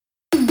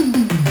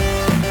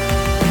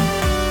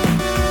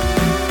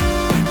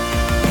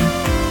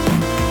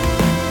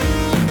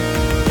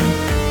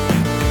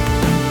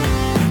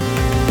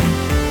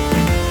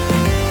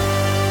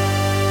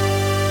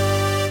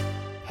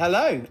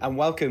Hello and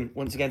welcome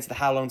once again to the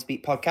How Long to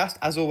Beat podcast.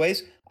 As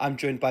always, I'm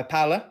joined by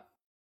Paula.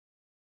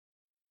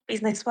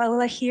 Business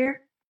Paula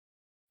here.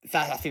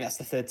 I think that's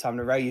the third time in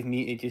a row you've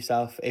muted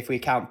yourself, if we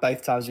count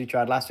both times we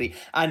tried last week.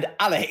 And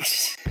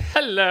Alex.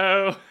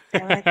 Hello.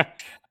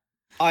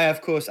 I,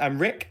 of course, am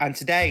Rick, and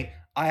today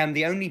I am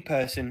the only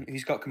person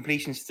who's got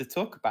completions to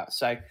talk about.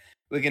 So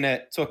we're going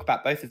to talk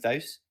about both of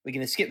those. We're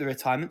going to skip the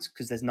retirements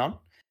because there's none.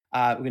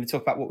 We're going to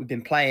talk about what we've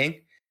been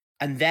playing.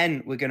 And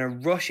then we're going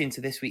to rush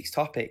into this week's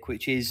topic,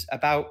 which is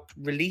about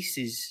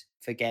releases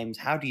for games.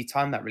 How do you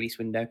time that release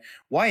window?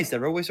 Why is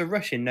there always a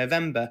rush in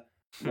November?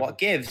 What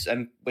gives?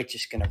 And we're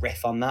just going to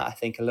riff on that, I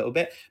think, a little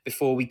bit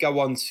before we go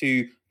on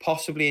to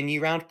possibly a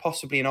new round,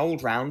 possibly an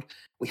old round.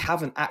 We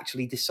haven't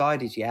actually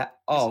decided yet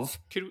of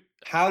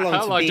how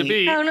long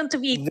to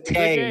beat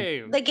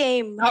the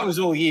game. That was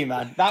all you,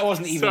 man. That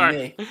wasn't even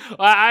me.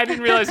 I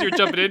didn't realize you were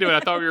jumping into it. I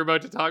thought we were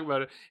about to talk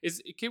about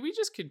it. Can we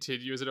just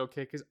continue? Is it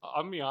okay? Because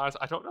I'll be honest,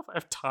 I don't know if I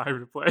have time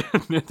to play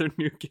another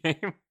new game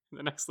in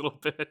the next little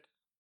bit.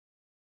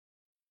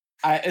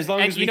 As long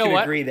as we can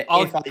agree that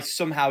if I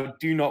somehow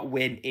do not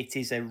win, it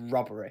is a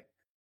robbery.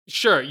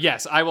 Sure,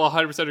 yes, I will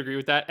 100% agree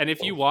with that. And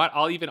if you want,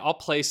 I'll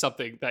play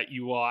something that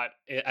you want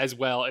as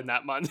well in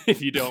that month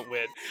if you don't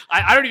win.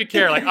 I don't even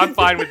care. Like, I'm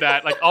fine with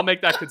that. Like, I'll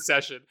make that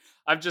concession.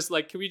 I'm just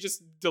like, can we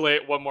just delay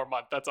it one more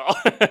month? That's all.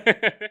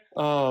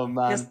 Oh,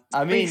 man. Yes,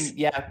 I mean, please.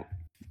 yeah.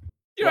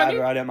 You know what I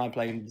mean? I don't mind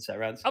playing the set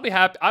rounds. I'll be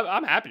happy.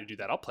 I'm happy to do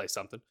that. I'll play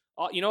something.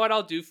 You know what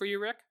I'll do for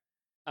you, Rick?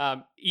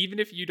 Even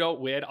if you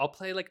don't win, I'll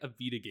play like a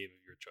Vita game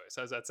of your choice.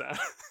 How's that sound?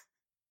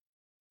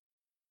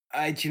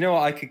 Do you know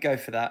what? I could go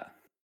for that.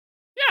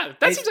 Yeah,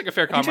 that seems like a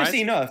fair compromise.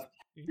 Interesting enough,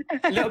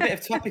 a little bit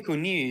of topical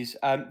news.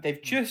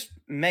 They've just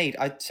made,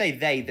 I'd say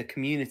the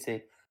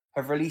community,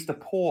 have released a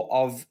port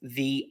of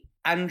the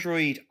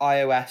Android,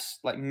 iOS,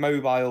 like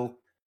mobile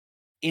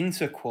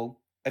interquel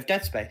of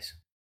Dead Space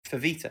for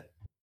Vita.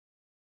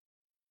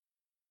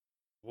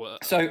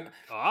 What? So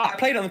I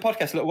played it on the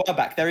podcast a little while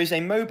back. There is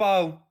a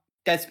mobile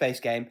Dead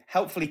Space game,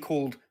 helpfully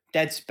called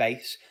Dead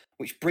Space,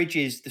 which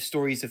bridges the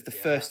stories of the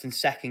first and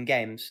second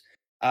games.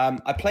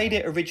 I played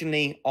it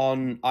originally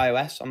on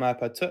iOS, on my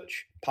iPod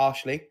Touch,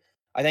 partially.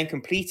 I then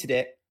completed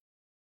it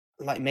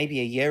like maybe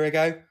a year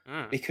ago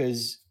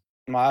because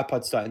my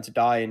iPod's starting to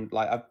die and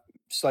like I've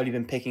slowly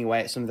been picking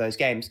away at some of those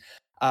games.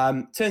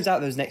 Turns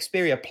out there's an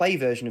Xperia Play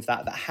version of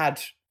that had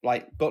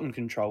like button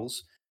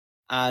controls,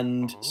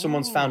 and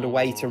someone's found a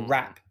way to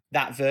wrap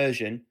that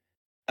version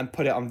and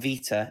put it on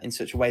Vita in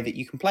such a way that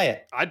you can play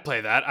it. I'd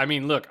play that. I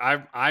mean, look,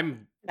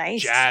 I'm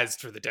Nice. jazzed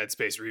for the Dead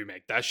Space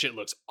remake. That shit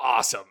looks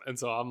awesome, and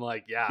so I'm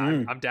like, yeah,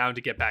 I'm down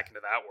to get back into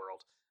that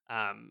world.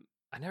 I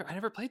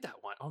never played that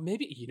one. Oh,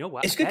 maybe you know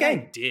what? It's a good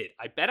game.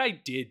 I bet I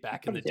did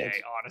back in the day,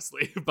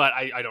 honestly, but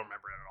I don't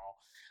remember it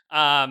at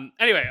all.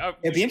 Anyway,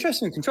 it'd be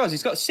interesting controls.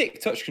 It's got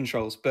sick touch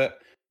controls, but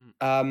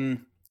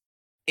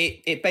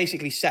it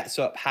basically sets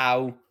up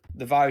how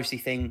the virusy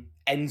thing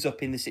ends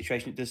up in the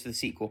situation it does for the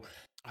sequel.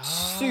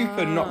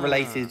 Super not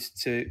related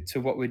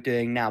to what we're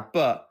doing now,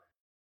 but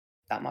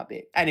that might be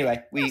it.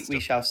 Anyway, we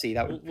shall see.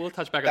 That we'll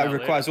touch back on that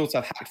requires later.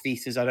 also have hacked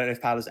Vitas. I don't know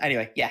if Paola's.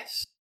 Anyway,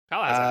 yes.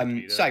 Paula has hacked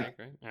Vita, so, I think,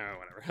 right? Oh,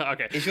 whatever.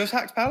 Okay. Is yours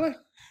hacked, Paula?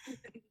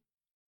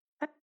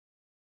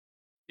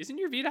 Isn't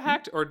your Vita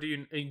hacked, or do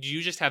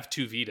you just have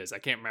two Vitas? I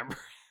can't remember.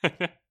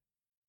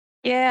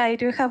 Yeah, I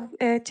do have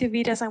two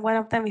Vitas and one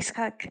of them is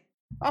hacked.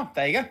 Oh,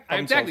 there you go.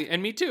 Exactly,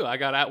 and me too. I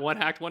got one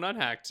hacked, one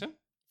unhacked.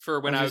 For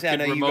when I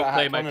could I remote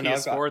play my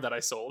PS4 that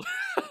I sold.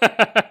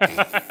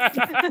 I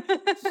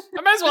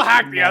might as well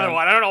hack the other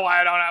one. I don't know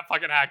why I don't have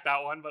fucking hack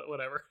that one, but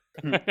whatever.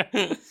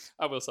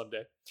 I will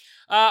someday.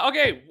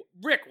 Okay,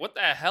 Rick, what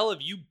the hell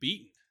have you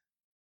beaten?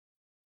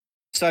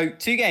 So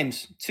 2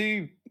 games,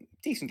 2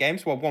 decent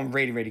games. Well, one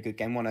really, really good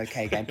game, one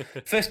okay game.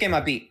 First game I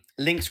beat,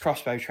 Link's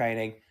Crossbow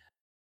Training.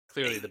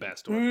 Clearly the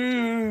best one.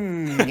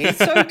 It's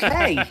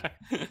okay.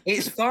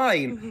 It's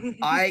fine.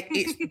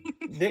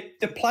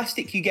 The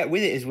plastic you get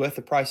with it is worth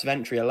the price of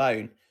entry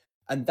alone.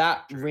 And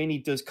that really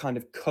does kind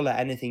of colour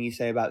anything you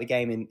say about the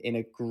game in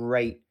a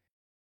great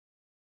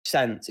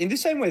sense. In the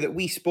same way that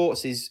Wii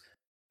Sports is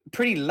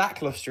pretty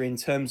lackluster in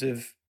terms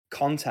of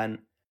content,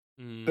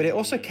 but it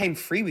also came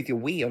free with your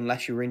Wii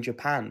unless you were in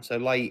Japan. So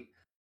like,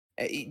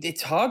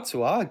 it's hard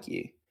to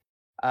argue.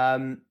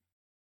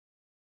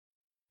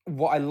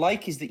 What I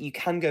like is that you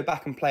can go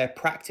back and play a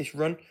practice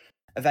run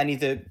of any of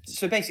the...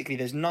 So basically,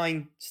 there's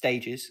 9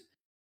 stages.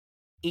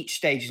 Each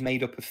stage is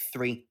made up of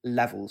 3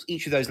 levels.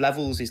 Each of those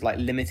levels is like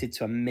limited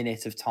to a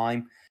minute of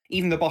time.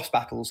 Even the boss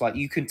battles, like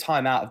you can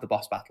time out of the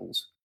boss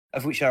battles,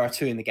 of which there are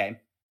 2 in the game.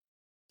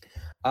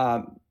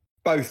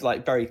 Both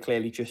like very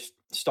clearly just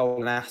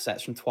stolen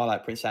assets from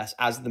Twilight Princess,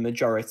 as the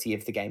majority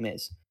of the game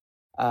is.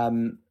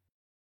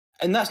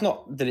 And that's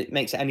not that it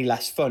makes it any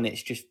less fun.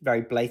 It's just very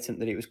blatant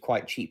that it was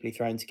quite cheaply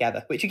thrown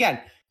together, which again,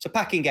 it's a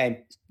packing game.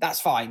 That's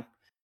fine.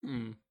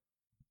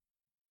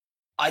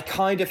 I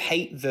kind of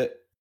hate that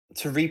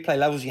to replay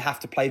levels, you have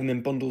to play them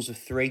in bundles of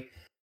 3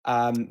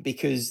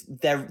 because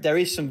there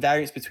is some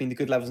variance between the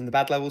good levels and the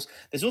bad levels.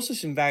 There's also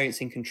some variance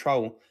in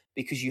control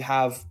because you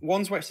have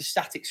ones where it's a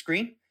static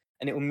screen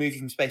and it will move you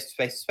from space to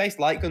space to space,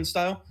 light gun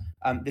style.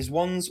 There's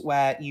ones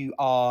where you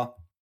are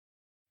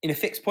in a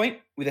fixed point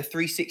with a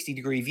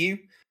 360-degree view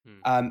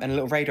and a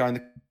little radar in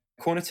the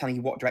corner telling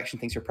you what direction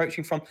things are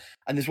approaching from.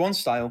 And there's one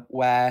style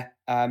where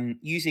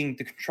using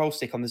the control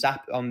stick on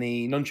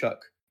the nunchuck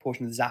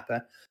portion of the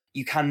zapper,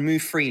 you can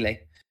move freely.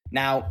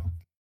 Now,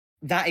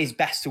 that is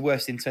best to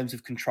worst in terms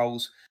of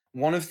controls.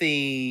 One of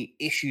the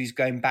issues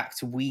going back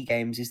to Wii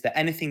games is that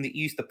anything that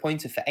used the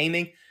pointer for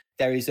aiming,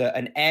 there is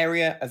an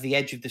area of the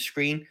edge of the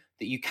screen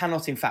that you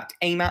cannot, in fact,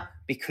 aim at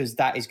because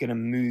that is going to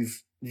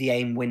move the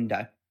aim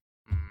window.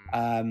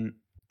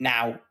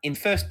 Now, in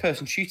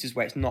first-person shooters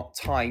where it's not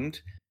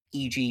timed,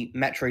 e.g.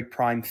 Metroid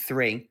Prime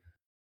 3,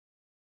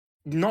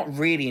 not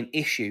really an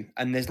issue.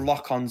 And there's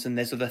lock-ons and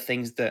there's other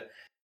things that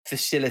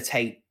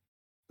facilitate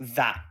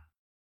that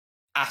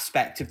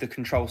aspect of the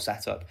control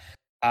setup.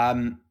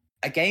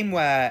 A game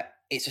where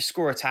it's a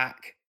score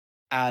attack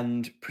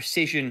and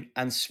precision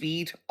and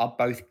speed are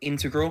both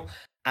integral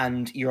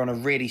and you're on a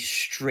really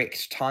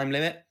strict time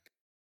limit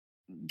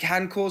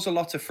can cause a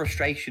lot of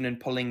frustration and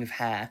pulling of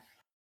hair.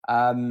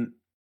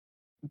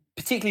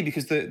 Particularly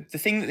because the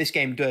thing that this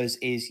game does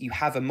is you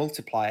have a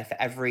multiplier for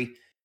every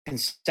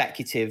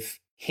consecutive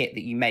hit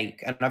that you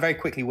make. And I very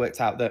quickly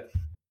worked out that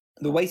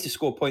the way to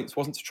score points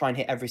wasn't to try and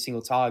hit every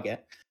single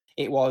target.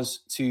 It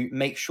was to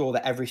make sure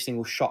that every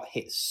single shot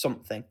hits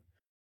something.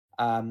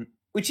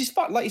 Which is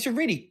fun. Like, it's a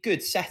really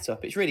good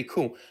setup. It's really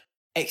cool.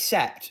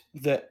 Except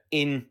that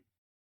in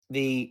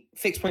the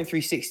fixed point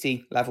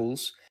 360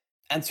 levels,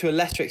 and to a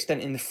lesser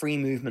extent in the free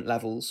movement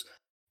levels,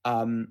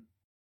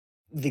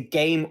 the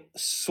game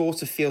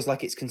sort of feels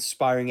like it's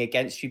conspiring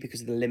against you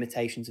because of the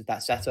limitations of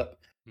that setup.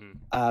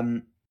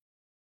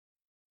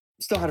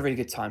 Still had a really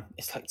good time.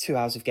 It's like 2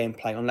 hours of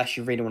gameplay, unless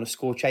you really want to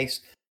score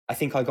chase. I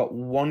think I got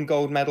 1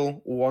 gold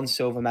medal, 1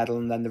 silver medal,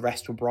 and then the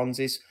rest were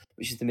bronzes,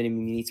 which is the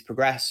minimum you need to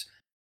progress.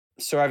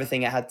 Saw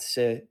everything it had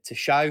to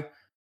show,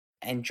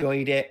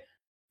 enjoyed it,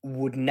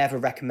 would never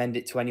recommend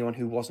it to anyone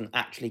who wasn't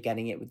actually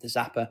getting it with the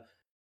zapper.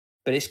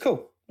 But it's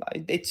cool.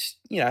 It's,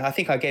 I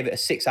think I gave it a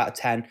 6 out of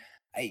 10.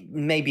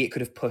 Maybe it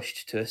could have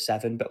pushed to a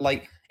 7, but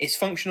it's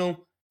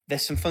functional.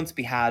 There's some fun to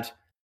be had.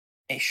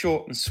 It's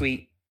short and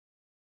sweet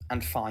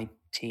and fine.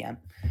 TM.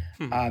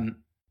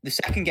 The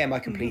second game I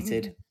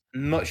completed,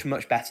 much,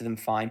 much better than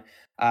fine.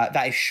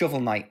 That is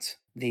Shovel Knight,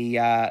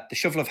 the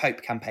Shovel of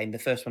Hope campaign, the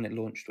first one it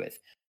launched with.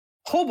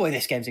 Oh boy,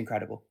 this game's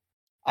incredible.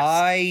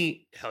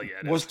 Hell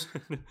yeah.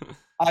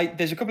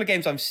 There's a couple of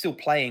games I'm still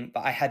playing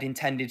that I had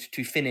intended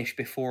to finish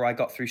before I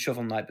got through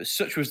Shovel Knight, but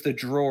such was the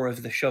draw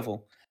of the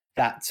shovel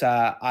that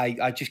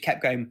I just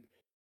kept going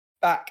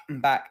back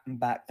and back and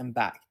back and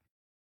back.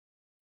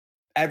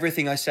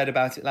 Everything I said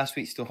about it last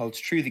week still holds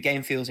true. The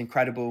game feels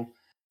incredible.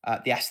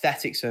 The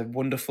aesthetics are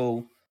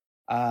wonderful.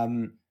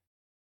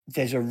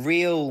 There's a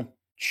real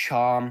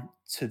charm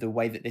to the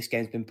way that this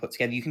game's been put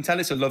together. You can tell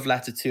it's a love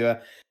letter to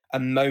a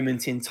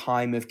moment in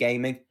time of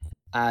gaming,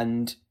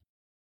 and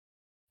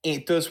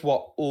it does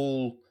what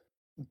all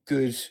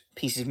good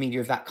pieces of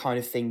media of that kind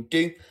of thing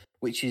do,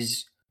 which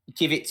is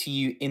give it to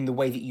you in the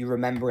way that you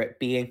remember it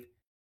being.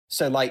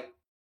 So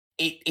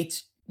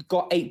it's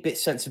got 8-bit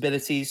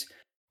sensibilities,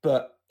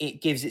 but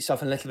it gives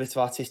itself a little bit of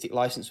artistic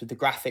license with the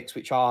graphics,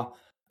 which are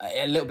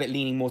a little bit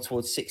leaning more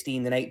towards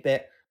 16 than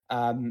 8-bit.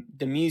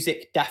 The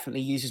music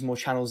definitely uses more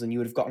channels than you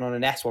would have gotten on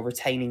an S while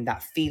retaining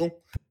that feel.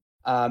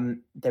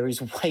 There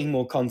is way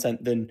more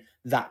content than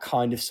that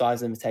kind of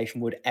size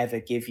limitation would ever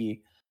give you.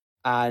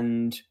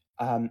 And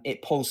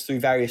it pulls through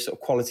various sort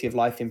of quality of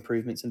life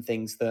improvements and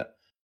things that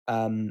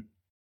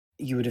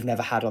you would have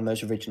never had on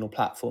those original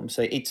platforms.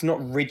 So it's not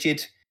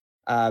rigid,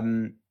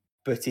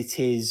 but it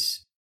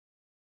is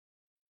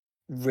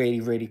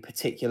really, really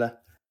particular.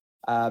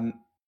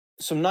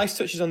 Some nice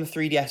touches on the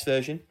 3DS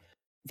version.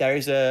 There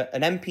is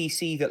an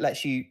NPC that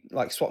lets you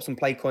swap some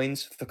play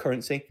coins for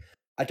currency.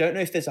 I don't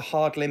know if there's a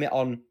hard limit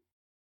on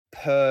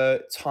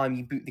per time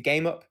you boot the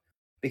game up,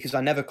 because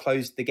I never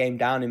closed the game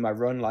down in my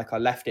run. I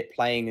left it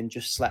playing and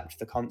just slept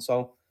the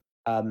console.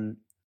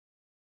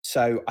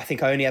 So I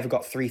think I only ever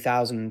got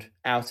 3,000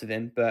 out of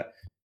him, but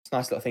it's a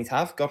nice little thing to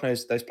have. God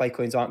knows those play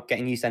coins aren't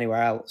getting used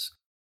anywhere else.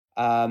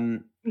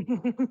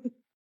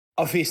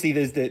 Obviously,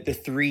 there's the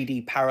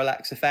 3D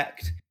parallax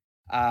effect.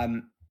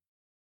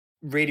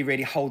 Really,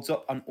 really holds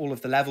up on all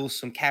of the levels.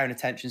 Some care and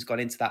attention's gone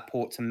into that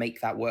port to make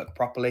that work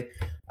properly,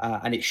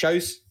 and it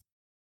shows.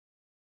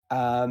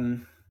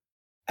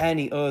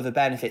 Any other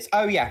benefits?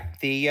 Oh yeah,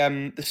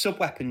 the sub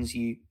weapons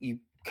you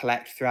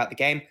collect throughout the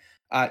game.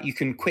 You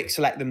can quick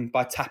select them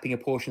by tapping a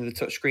portion of the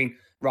touchscreen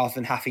rather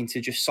than having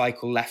to just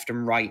cycle left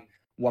and right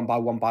one by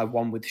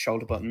one with the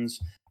shoulder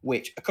buttons,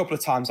 which a couple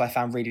of times I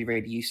found really,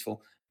 really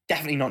useful.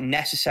 Definitely not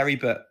necessary,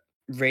 but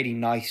really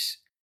nice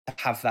to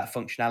have that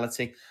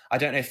functionality. I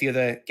don't know if the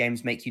other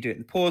games make you do it in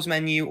the pause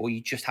menu or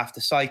you just have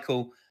to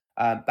cycle,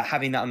 but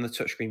having that on the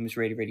touchscreen was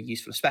really, really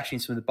useful, especially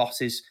in some of the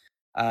bosses.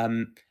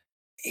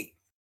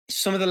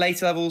 Some of the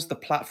later levels, the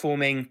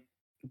platforming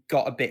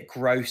got a bit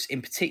gross.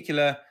 In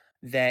particular,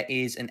 there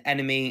is an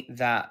enemy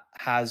that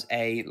has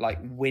a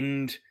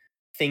wind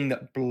thing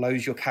that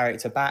blows your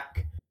character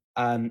back.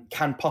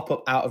 Can pop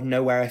up out of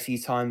nowhere a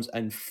few times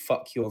and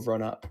fuck your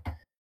run up.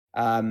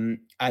 And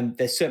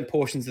there's certain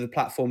portions of the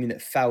platforming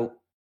that felt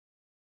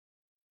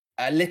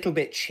a little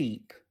bit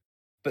cheap,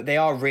 but they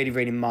are really,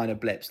 really minor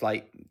blips.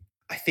 Like,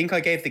 I think I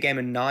gave the game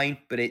a 9,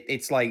 but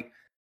it's like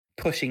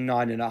pushing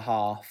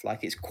 9.5.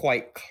 Like, it's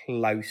quite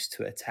close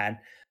to a 10.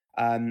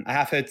 I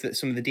have heard that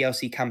some of the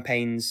DLC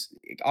campaigns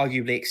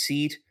arguably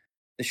exceed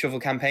the Shovel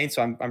campaign,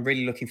 so I'm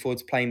really looking forward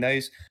to playing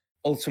those.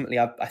 Ultimately,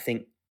 I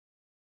think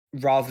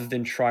rather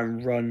than try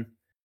and run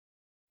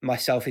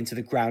myself into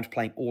the ground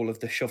playing all of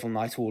the Shovel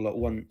Knight all at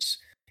once,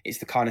 it's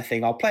the kind of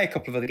thing I'll play a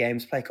couple of other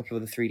games, play a couple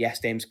of other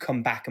 3DS games,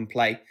 come back and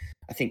play.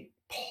 I think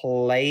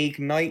Plague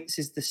Knights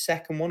is the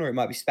second one, or it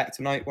might be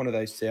Spectre Knight, one of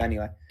those two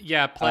anyway.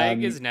 Yeah,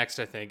 Plague is next,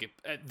 I think.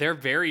 They're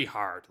very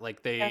hard.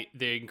 Like they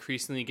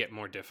increasingly get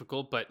more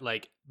difficult, but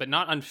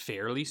not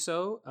unfairly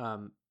so.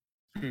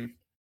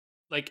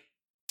 Like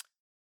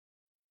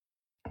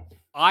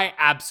I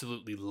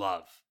absolutely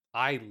love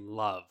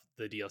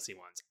the DLC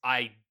ones.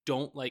 I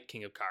don't like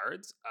King of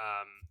Cards.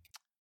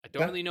 I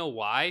don't really know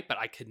why, but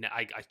I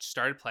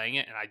started playing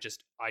it and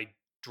I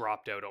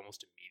dropped out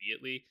almost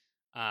immediately.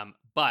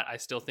 But I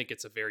still think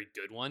it's a very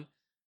good one.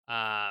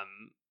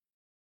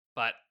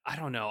 But I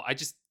don't know.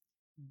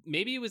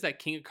 Maybe it was that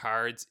King of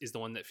Cards is the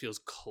one that feels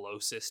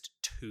closest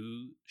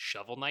to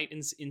Shovel Knight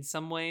in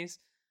some ways.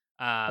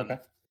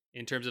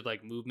 In terms of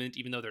like movement,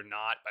 even though they're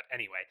not. But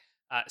anyway,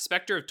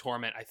 Spectre of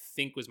Torment I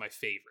think was my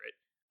favorite.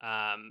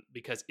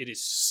 Because it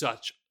is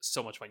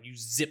so much fun. You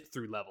zip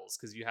through levels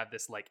because you have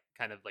this like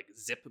kind of like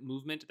zip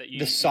movement that you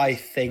the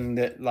scythe thing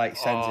that like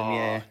sends him.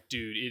 Yeah,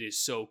 dude, it is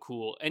so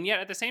cool. And yet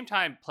at the same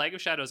time, Plague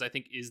of Shadows I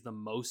think is the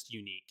most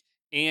unique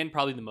and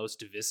probably the most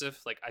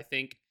divisive. Like I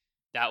think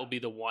that will be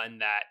the one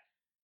that,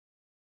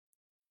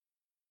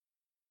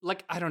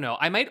 like, I don't know.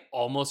 I might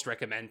almost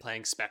recommend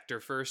playing Spectre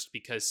first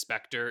because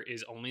Spectre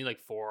is only like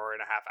 4.5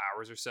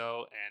 hours or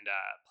so, and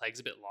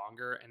Plague's a bit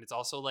longer, and it's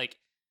also like.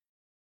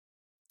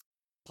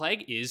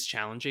 Plague is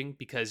challenging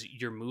because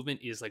your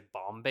movement is like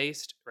bomb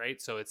based, right?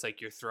 So it's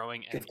like you're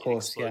throwing and it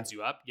explodes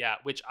you up. Yeah,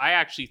 which I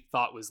actually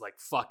thought was like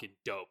fucking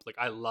dope. Like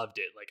I loved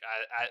it. Like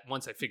I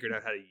once I figured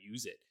out how to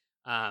use it,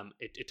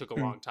 it took a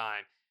long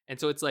time. And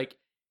so it's like,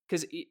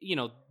 because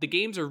the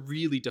games are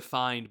really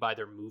defined by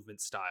their movement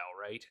style,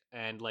 right?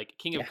 And like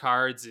King of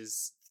Cards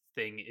is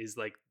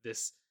like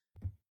this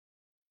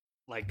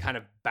like kind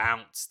of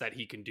bounce that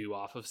he can do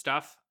off of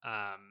stuff.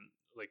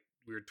 Like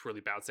weird twirly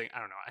bouncing. I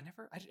don't know.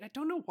 I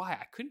don't know why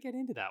I couldn't get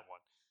into that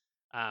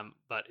one.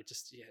 But it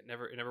just it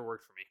never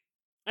worked for me.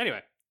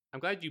 Anyway,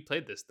 I'm glad you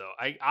played this though.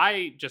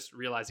 I just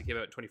realized it came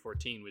out in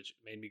 2014, which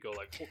made me go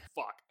like, oh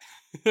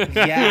fuck.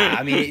 Yeah,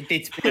 I mean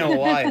it's been a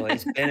while.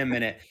 It's been a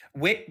minute.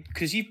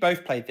 Because you've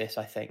both played this,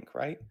 I think,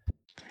 right?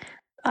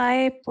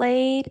 I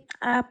played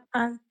up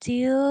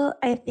until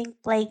I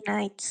think Plague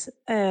Knight's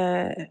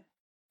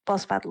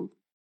boss battle.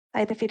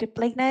 I defeated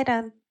Plague Knight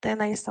and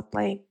then I stopped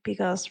playing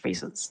because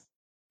reasons.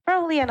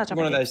 Probably another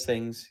one of those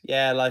things.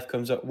 Yeah, life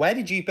comes up. Where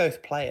did you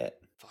both play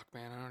it? Fuck,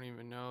 man, I don't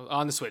even know.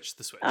 On the Switch.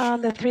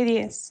 On the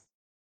 3DS.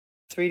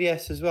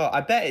 3DS as well.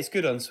 I bet it's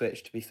good on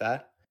Switch, to be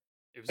fair.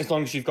 As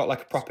long as you've got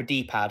like a proper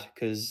D-pad,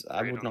 because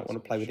I would not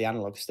want to play with the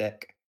analog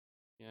stick.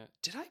 Yeah.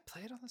 Did I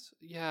play it on this?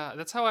 Yeah,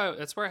 that's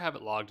where I have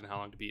it logged and how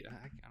long to beat. I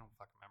don't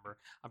fucking remember.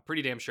 I'm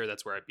pretty damn sure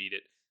that's where I beat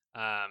it.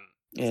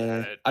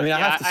 Yeah, I mean, I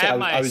have to say,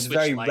 I was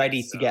very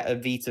ready to get a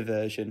Vita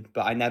version,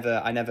 but I liked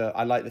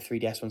the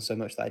 3DS one so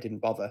much that I didn't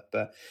bother.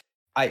 But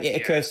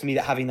it occurs to me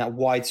that having that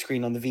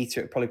widescreen on the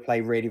Vita, it probably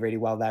play really, really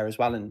well there as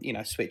well. And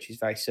Switch is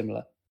very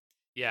similar.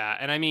 Yeah,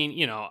 and I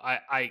mean,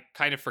 I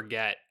kind of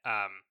forget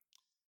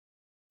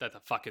that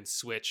the fucking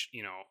Switch,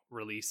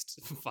 released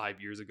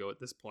 5 years ago at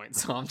this point.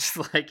 So I'm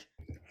just like,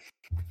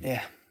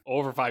 yeah,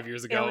 over 5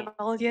 years ago.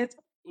 Not yet.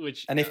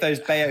 And if those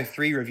Bayo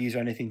 3 reviews are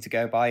anything to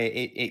go by,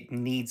 it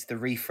needs the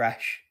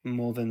refresh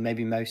more than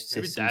maybe most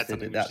systems that's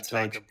did at that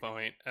stage.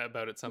 Talk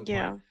about at some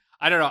point.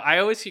 I don't know. I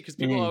always hear, because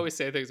people always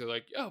say things, they're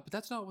like, "Oh, but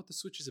that's not what the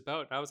Switch is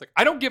about." And I was like,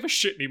 I don't give a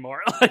shit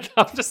anymore. Like,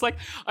 I'm just like,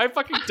 I'm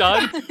fucking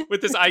done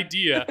with this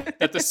idea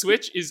that the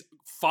Switch is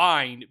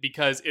fine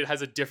because it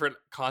has a different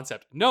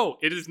concept. No,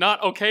 it is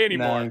not okay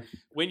anymore. No.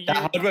 When that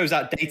hardware was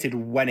outdated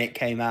when it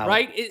came out,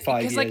 right?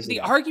 Because like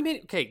the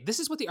argument, okay, this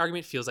is what the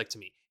argument feels like to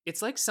me.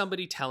 It's like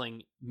somebody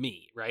telling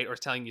me, right, or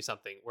telling you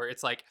something where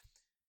it's like,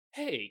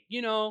 hey,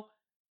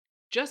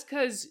 just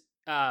because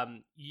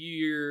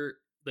you're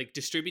like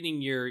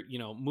distributing your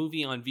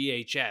movie on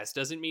VHS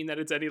doesn't mean that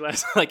it's any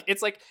less like,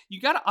 it's like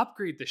you got to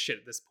upgrade this shit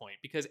at this point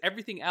because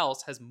everything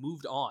else has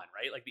moved on,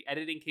 right? Like the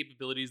editing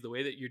capabilities, the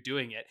way that you're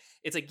doing it,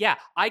 it's like, yeah,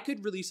 I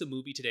could release a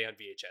movie today on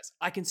VHS.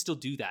 I can still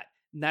do that.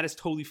 And that is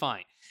totally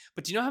fine.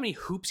 But do you know how many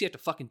hoops you have to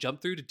fucking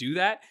jump through to do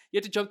that? You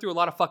have to jump through a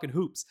lot of fucking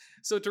hoops.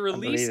 So to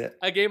release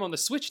a game on the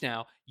Switch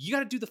now, you got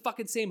to do the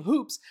fucking same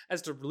hoops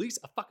as to release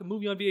a fucking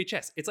movie on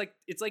VHS.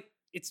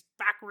 It's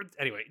backwards.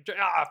 Anyway,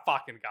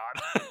 fucking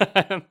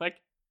God. I'm like,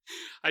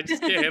 I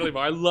just can't handle it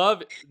anymore. I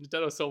love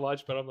Nintendo so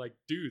much, but I'm like,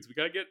 dudes, we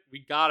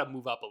gotta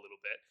move up a little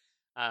bit.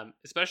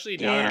 Especially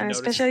now that I'm Yeah,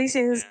 noticing. especially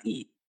since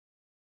Yeah.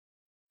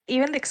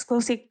 even the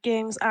exclusive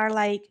games are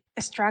like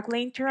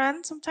struggling to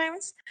run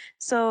sometimes.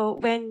 So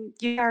when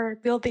you are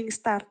building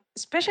stuff,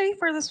 especially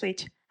for the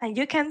Switch, and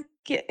you can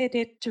get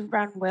it to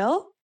run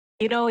well,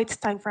 you know it's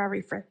time for a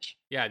refresh.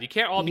 Yeah, you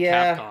can't all be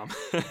Yeah.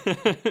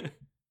 Capcom.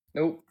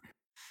 Nope.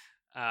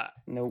 uh,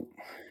 Nope.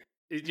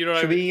 you know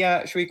what I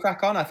mean? Should we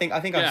crack on? I think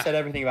I've Yeah. said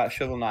everything about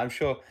Shovel Knight. I'm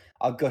sure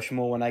I'll gush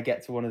more when I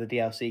get to one of the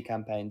DLC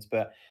campaigns,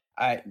 but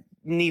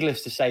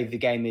needless to say, the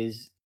game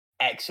is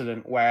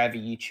excellent wherever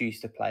you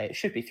choose to play it. It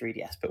should be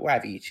 3DS, but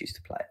wherever you choose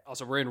to play it.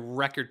 Also, we're in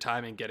record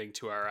timing getting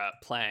to our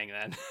playing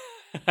then.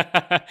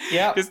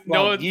 Yeah, 'Cause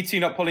well, you two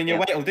not pulling your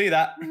weight will do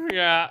that.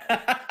 Yeah.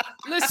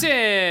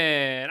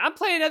 Listen, I'm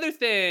playing other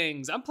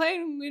things. I'm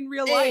playing in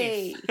real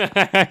Hey.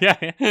 life.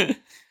 Yeah.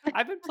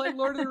 I've been playing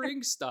Lord of the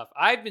Rings stuff.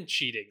 I've been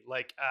cheating,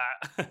 like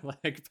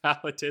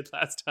Pala did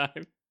last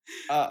time.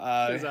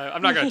 'Cause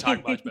I'm not going to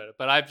talk much about it,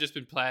 but I've just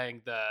been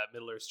playing the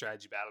Middle Earth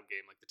strategy battle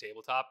game, like the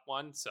tabletop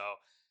one. So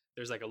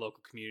there's like a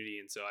local community,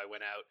 and so I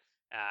went out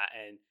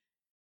and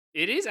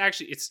it is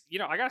actually, it's,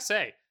 I gotta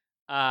say,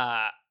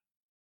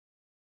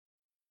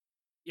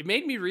 it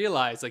made me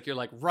realize, like, you're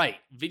like, right,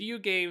 video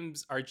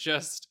games are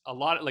just a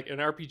lot of, like,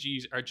 and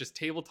RPGs are just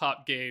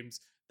tabletop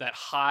games that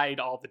hide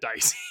all the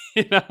dice,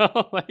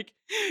 like,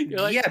 you're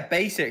like, yeah,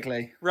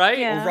 basically, right?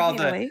 Yeah, or in a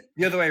rather way.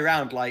 the other way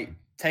around, like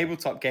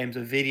tabletop games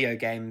are video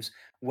games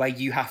where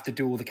you have to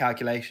do all the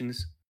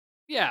calculations.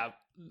 Yeah.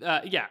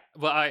 Yeah.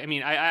 Well, I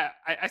mean, I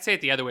say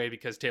it the other way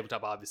because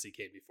tabletop obviously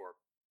came before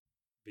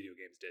video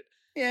games did.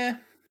 Yeah.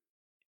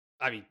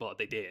 I mean, well,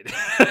 they did.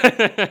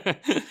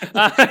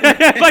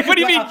 Like, what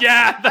do you mean?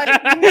 Yeah,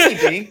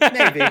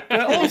 maybe, but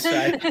also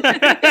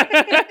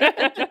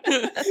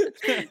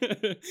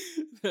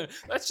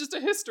that's just a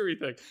history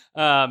thing.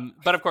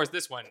 But of course,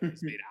 this one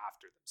is made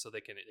after them, so they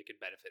can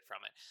benefit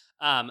from it.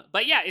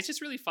 But yeah, it's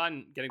just really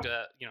fun getting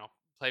to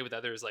play with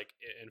others, like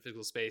in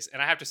physical space.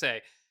 And I have to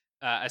say,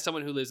 as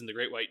someone who lives in the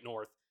Great White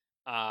North,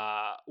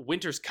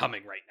 winter's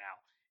coming right now.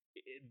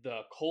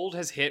 The cold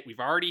has hit. We've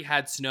already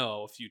had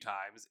snow a few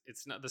times.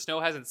 It's not, the snow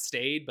hasn't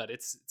stayed, but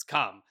it's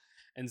come.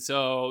 And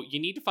so you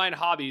need to find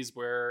hobbies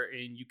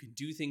wherein you can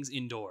do things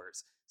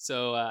indoors.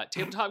 So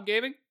tabletop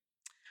gaming,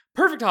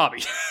 perfect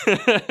hobby.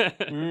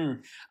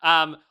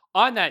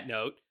 On that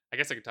note, I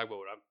guess I can talk about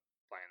what I'm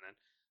playing then.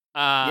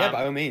 Yeah,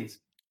 by all means.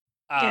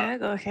 Yeah,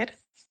 go ahead.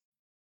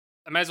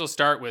 I might as well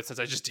start with, since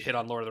I just hit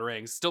on Lord of the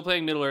Rings, still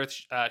playing Middle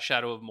Earth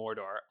Shadow of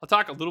Mordor. I'll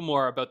talk a little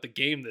more about the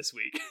game this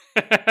week.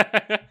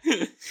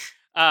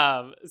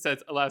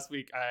 Since last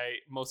week I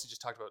mostly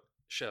just talked about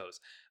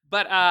shows.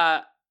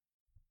 But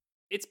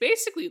it's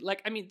basically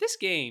like, I mean, this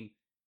game,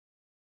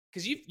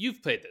 because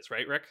you've played this,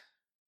 right, Rick?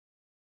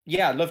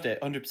 Yeah, I loved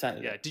it,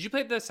 100%. Yeah. Did you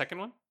play the second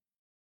one?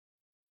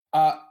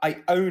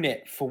 I own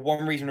it for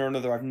one reason or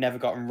another. I've never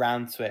gotten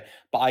round to it,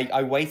 but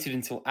I waited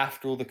until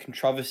after all the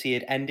controversy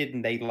had ended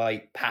and they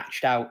like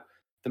patched out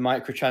the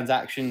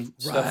microtransaction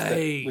stuff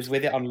that was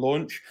with it on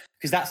launch.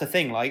 Because that's the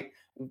thing, like,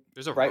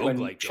 there's a right when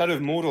roguelike Shadow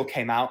of Mordor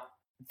came out,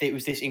 it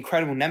was this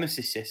incredible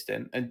Nemesis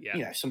system, and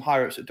some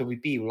higher ups at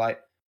WB were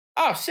like,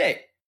 "Oh,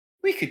 sick,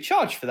 we could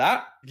charge for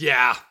that."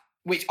 Yeah,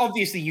 which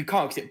obviously you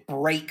can't because it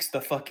breaks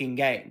the fucking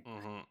game.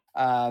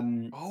 At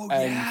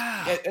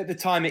the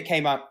time it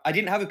came out, I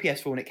didn't have a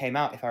PS4 when it came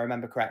out, if I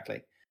remember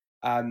correctly.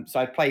 So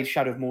I played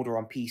Shadow of Mordor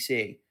on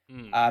PC.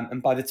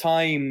 And by the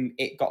time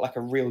it got like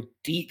a real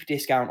deep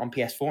discount on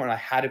PS4 and I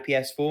had a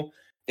PS4,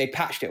 they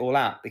patched it all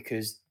out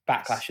because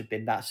backlash had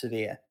been that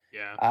severe.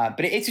 Yeah.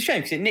 But it's a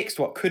shame because it nixed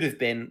what could have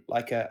been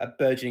like a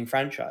burgeoning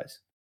franchise.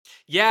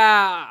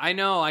 Yeah, I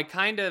know.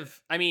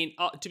 I mean,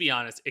 to be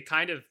honest, it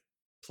kind of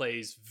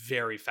plays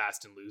very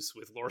fast and loose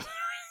with Lord of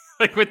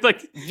the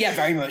Rings. Yeah,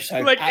 very much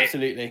so. Like,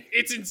 absolutely.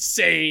 It's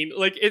insane.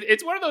 Like,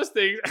 it's one of those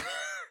things.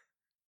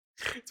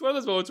 It's one of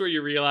those moments where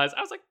you realize,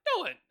 I was like,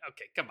 no one,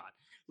 okay, come on.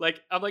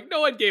 Like, I'm like, no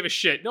one gave a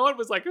shit. No one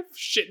was like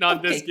shitting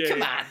on this game.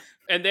 Come on.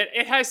 And then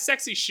it has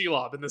sexy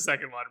Shelob in the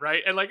second one,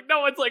 right? And like, no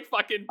one's like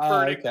fucking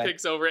burning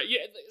pics over it. Yeah.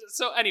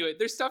 So anyway,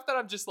 there's stuff that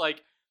I'm just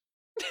like,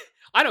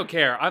 I don't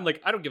care. I'm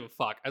like, I don't give a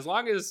fuck. As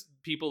long as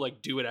people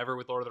like do whatever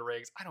with Lord of the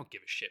Rings, I don't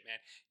give a shit, man.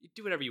 You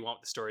do whatever you want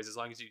with the stories as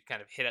long as you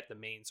kind of hit at the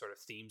main sort of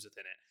themes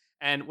within it.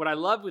 And what I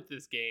love with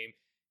this game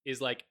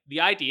is like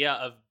the idea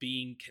of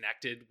being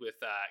connected with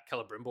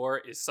Celebrimbor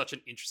is such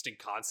an interesting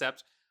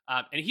concept.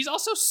 And he's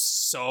also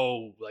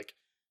so like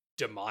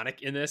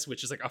demonic in this,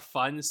 which is like a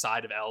fun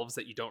side of elves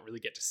that you don't really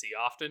get to see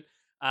often.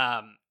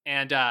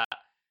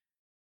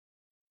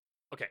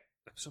 Okay,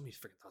 I have so many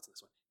freaking thoughts on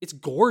this one. It's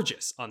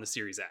gorgeous on the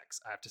Series X,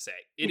 I have to say.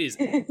 It is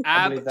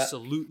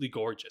absolutely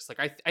gorgeous. Like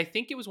I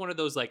think it was one of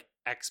those like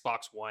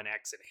Xbox One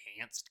X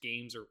enhanced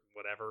games or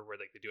whatever where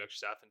like they do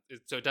extra stuff, and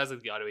so it does like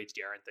the auto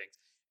HDR and things.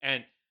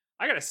 And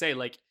I gotta say,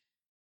 like,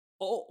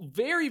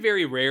 very,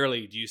 very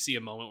rarely do you see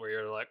a moment where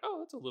you're like,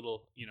 oh, it's a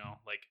little,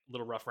 like a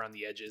little rough around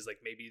the edges. Like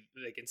maybe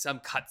like in some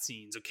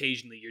cutscenes,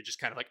 occasionally you're just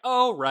kind of like,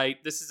 oh, right,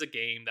 this is a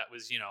game that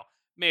was,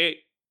 made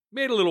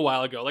a little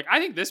while ago. Like I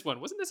think this one,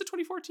 wasn't this a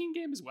 2014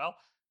 game as well?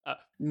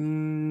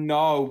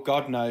 No,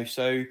 God no.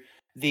 So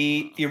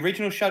The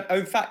original Shadow. Oh,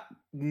 in fact,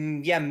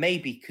 yeah,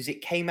 maybe because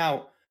it came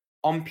out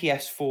on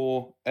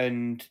PS4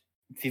 and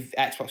the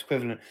Xbox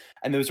equivalent,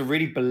 and there was a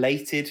really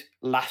belated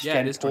last Yeah, it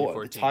gen is port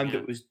at the 2014, time yeah.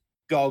 that was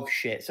dog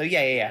shit. So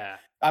yeah.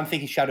 I'm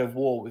thinking Shadow of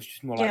War was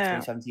just more like Yeah.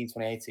 2017,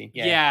 2018.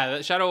 Yeah,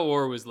 the Shadow of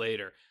War was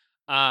later.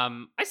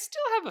 I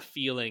still have a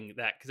feeling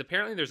that because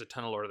apparently there's a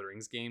ton of Lord of the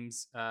Rings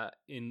games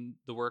in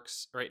the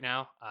works right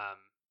now.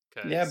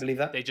 Because Yeah, I believe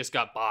that. they just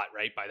got bought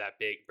right by that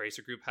big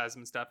Bracer Group has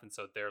them and stuff, and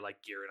so they're like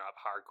gearing up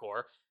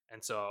hardcore.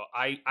 And so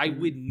I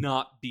would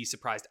not be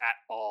surprised at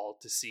all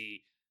to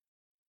see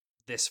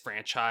this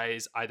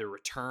franchise either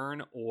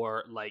return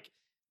or like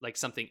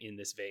something in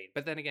this vein.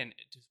 But then again,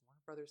 does Warner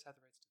Brothers have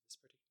the rights to this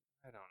particular?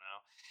 I don't know.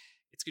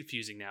 It's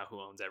confusing now who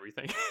owns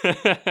everything.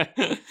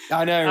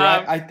 I know,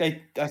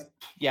 right?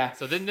 Yeah.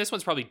 So then this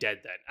one's probably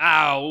dead then.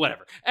 Oh,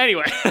 whatever.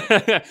 Anyway,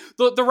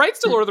 the rights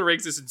to Lord of the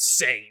Rings is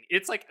insane.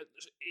 It's like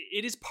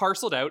it is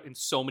parceled out in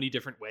so many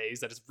different ways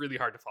that it's really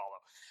hard to follow.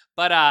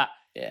 But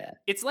Yeah.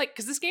 it's like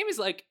because this game is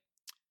like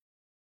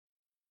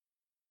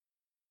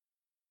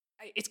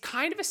it's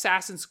kind of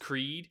Assassin's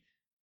Creed,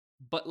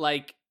 but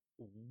like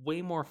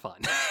way more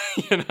fun.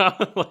 You know,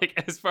 like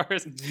as far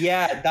as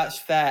Yeah, that's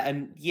fair.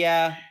 And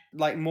yeah,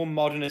 like more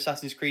modern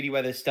Assassin's Creed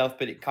where there's stealth,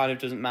 but it kind of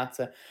doesn't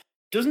matter.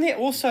 Doesn't it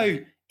also,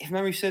 if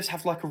memory serves,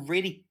 have like a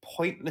really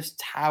pointless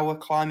tower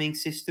climbing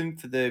system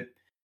for the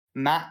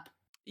map?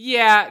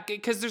 yeah,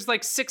 because there's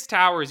like 6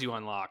 towers you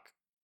unlock,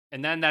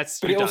 and then that's.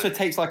 But it you're also done.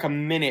 takes like a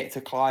minute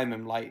to climb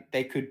them. Like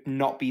they could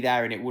not be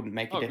there and it wouldn't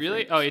make a Oh difference.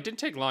 really? Oh, it didn't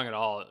take long at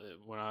all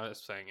when I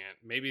was saying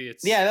it. Maybe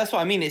it's. Yeah, that's what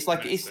I mean. It's like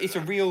Right, it's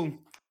a real.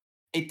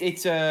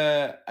 It's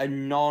a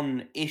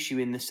non-issue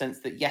in the sense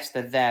that yes,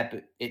 they're there,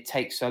 but it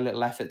takes so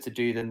little effort to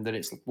do them that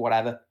it's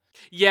whatever.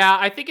 Yeah,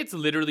 I think it's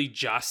literally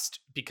just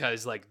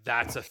because like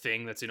that's a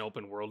thing that's in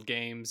open world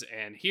games,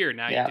 and here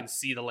now Yeah. you can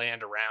see the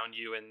land around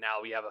you, and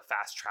now we have a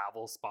fast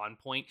travel spawn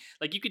point.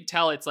 Like you could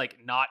tell it's like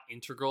not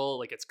integral,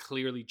 like it's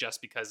clearly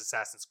just because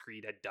Assassin's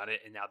Creed had done it,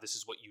 and now this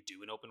is what you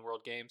do in open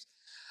world games.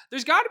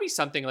 There's got to be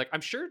something like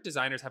I'm sure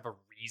designers have a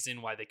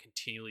reason why they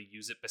continually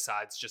use it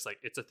besides just like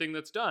it's a thing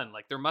that's done.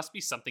 Like there must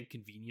be something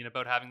convenient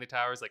about having the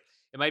towers. Like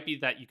it might be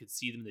that you could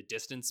see them in the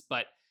distance,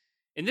 but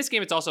in this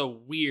game it's also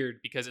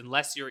weird because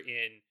unless you're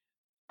in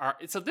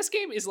so this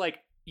game is like,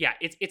 yeah,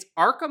 it's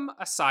Arkham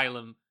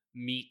Asylum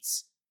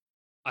meets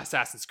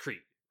Assassin's Creed,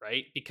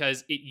 right?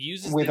 Because it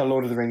uses With a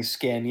Lord of the Rings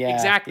skin, yeah.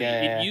 exactly.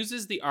 Yeah. It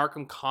uses the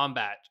Arkham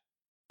combat,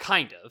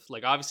 kind of.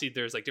 Like obviously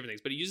there's like different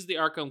things, but it uses the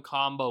Arkham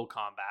combo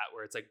combat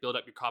where it's like build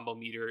up your combo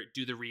meter,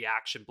 do the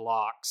reaction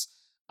blocks,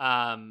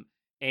 and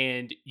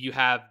you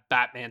have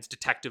Batman's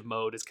detective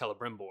mode as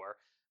Celebrimbor,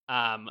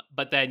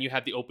 but then you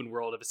have the open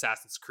world of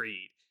Assassin's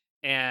Creed,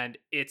 and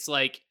it's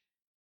like.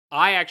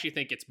 I actually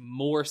think it's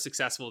more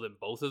successful than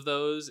both of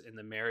those in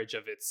the marriage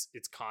of its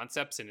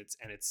concepts and its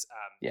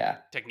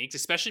techniques,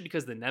 especially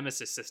because the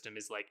Nemesis system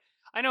is like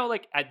I know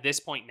like at this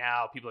point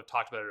now people have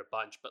talked about it a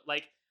bunch, but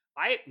like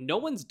no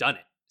one's done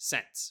it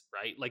since,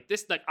 right? Like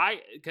this, like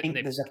I think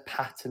there's a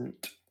patent.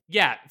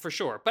 Yeah, for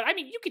sure. But I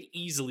mean, you could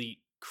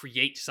easily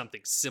create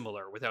something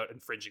similar without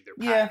infringing their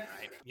patent,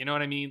 right? You know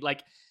what I mean?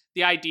 Like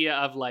the idea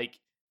of like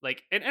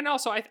and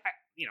also I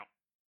you know.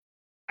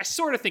 I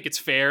sort of think it's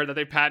fair that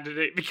they patented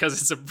it because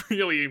it's a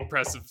really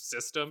impressive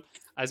system,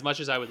 as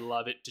much as I would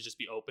love it to just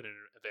be open and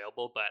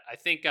available. But I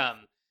think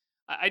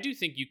I do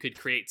think you could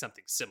create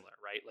something similar,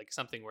 right? Like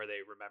something where they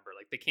remember,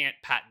 like they can't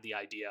patent the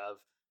idea of,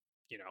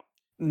 you know,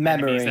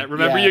 memory that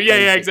remember you.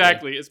 Yeah,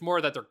 exactly. It's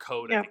more that their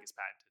code I think is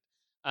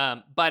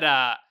patented.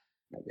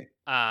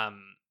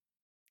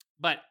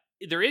 But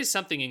there is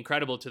something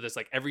incredible to this.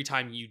 Like every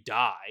time you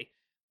die,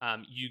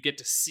 you get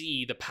to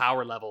see the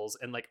power levels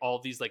and like all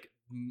these like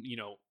you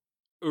know.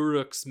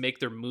 Uruks make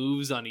their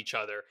moves on each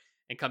other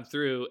and come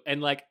through.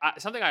 And like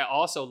something I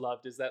also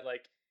loved is that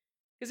like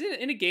because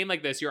in a game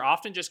like this you're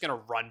often just gonna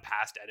run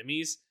past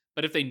enemies,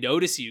 but if they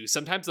notice you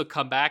sometimes they'll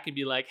come back and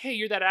be like, hey,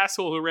 you're that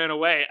asshole who ran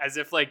away, as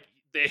if like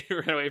they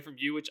ran away from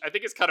you, which I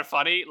think is kind of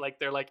funny. Like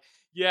they're like,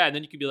 yeah, and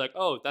then you can be like,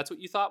 oh, that's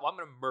what you thought? Well, I'm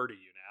gonna murder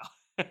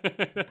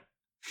you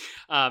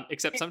now.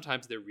 Except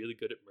sometimes they're really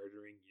good at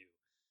murdering you.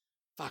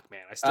 Fuck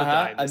man, I still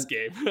die in this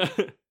game.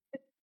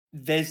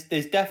 There's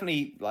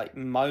definitely like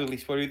mildly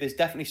spoilery. There's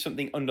definitely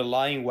something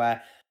underlying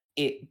where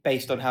it,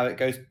 based on how it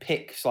goes,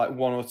 picks like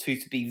one or two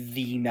to be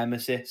the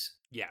nemesis.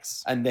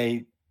 Yes, and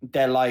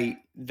they're like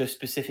the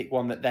specific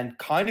one that then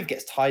kind of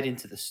gets tied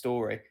into the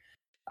story.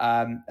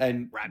 And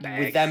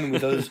with them and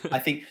with us, I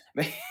think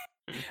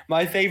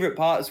my favorite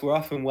parts were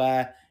often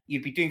where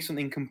you'd be doing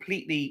something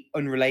completely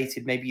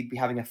unrelated. Maybe you'd be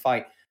having a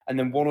fight, and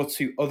then one or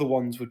two other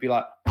ones would be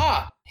like,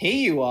 here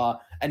you are.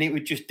 And it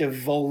would just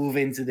devolve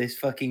into this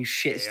fucking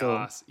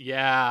shitstorm.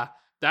 Yeah,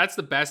 that's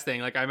the best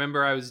thing. Like, I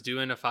remember I was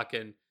doing a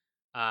fucking,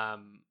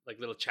 like,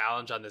 little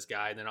challenge on this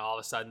guy, and then all of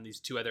a sudden, these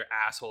two other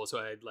assholes who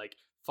I had, like,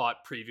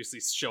 fought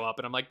previously show up,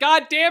 and I'm like,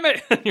 God damn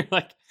it! And you're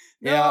like,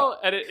 no!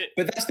 Yeah. And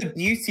but that's the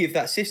beauty of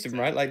that system,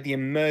 right? Like, the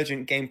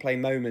emergent gameplay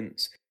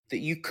moments that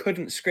you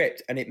couldn't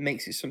script, and it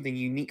makes it something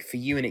unique for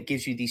you, and it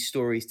gives you these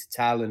stories to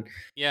tell, and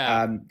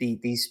Yeah.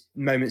 these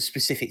moments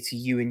specific to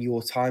you and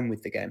your time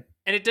with the game.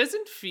 And it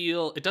doesn't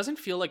feel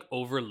like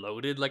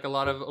overloaded like a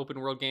lot of open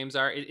world games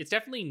are. It's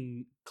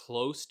definitely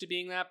close to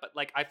being that, but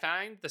like I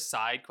find the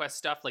side quest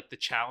stuff, like the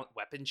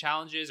weapon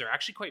challenges, are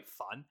actually quite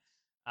fun.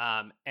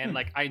 And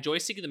like I enjoy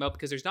seeking them out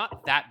because there's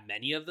not that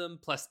many of them.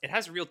 Plus, it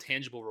has real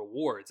tangible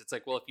rewards. It's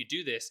like, well, if you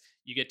do this,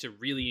 you get to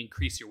really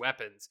increase your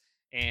weapons,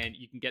 and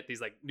you can get these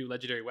like new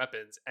legendary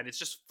weapons. And it's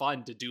just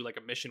fun to do like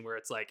a mission where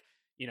it's like,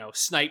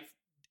 snipe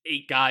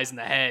 8 guys in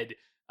the head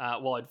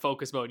while in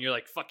focus mode, and you're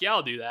like, fuck yeah,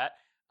 I'll do that.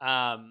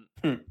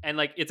 And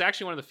like it's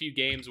actually one of the few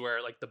games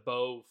where like the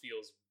bow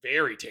feels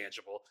very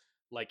tangible.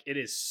 Like it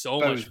is so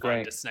much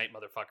fun to snipe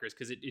motherfuckers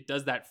because it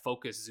does that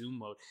focus zoom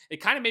mode. It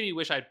kind of made me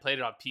wish I'd played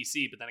it on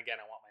PC, but then again,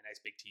 I want my nice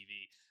big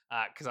TV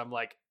because I'm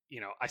like,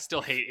 I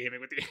still hate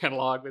aiming with the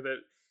analog with it.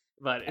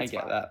 But it's I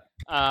get fine. that.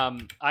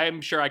 I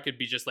am sure I could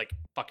be just like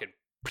fucking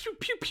pew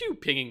pew pew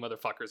pinging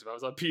motherfuckers if I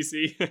was on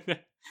PC.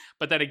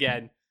 But then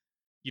again,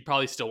 you'd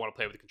probably still want to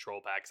play with a control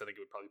pad because I think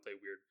it would probably play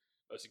weird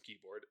mouse and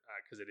keyboard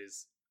because it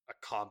is a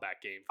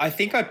combat game. I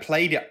think I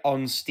played it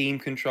on Steam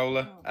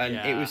controller, and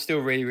it was still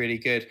really, really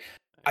good.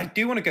 I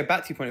do want to go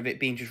back to your point of it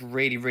being just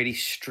really, really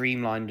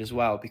streamlined as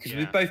well, because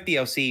with both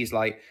DLCs,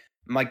 like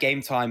my game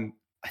time,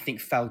 I think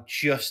fell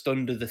just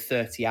under the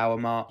 30-hour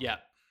mark. Yeah.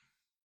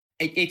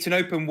 It's an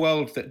open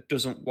world that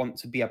doesn't want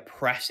to be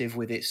oppressive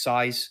with its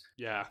size.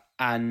 Yeah.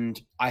 And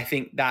I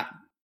think that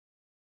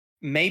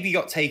maybe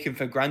got taken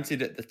for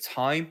granted at the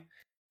time,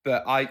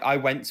 but I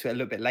went to it a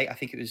little bit late. I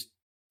think it was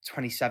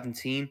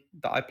 2017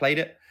 that I played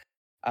it.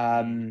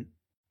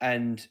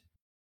 And,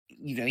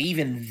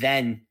 even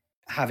then,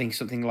 having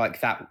something like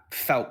that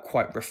felt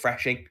quite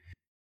refreshing.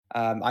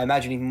 I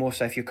imagine even more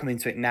so if you're coming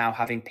to it now,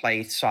 having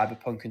played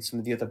Cyberpunk and some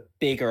of the other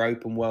bigger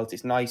open worlds,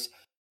 it's nice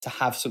to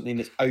have something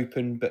that's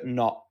open but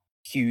not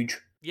huge.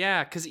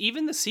 Yeah, because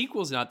even the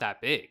sequel's not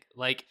that big.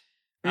 Like,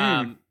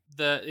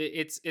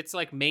 it's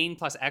like main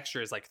plus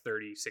extra is like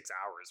 36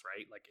 hours,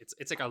 right? Like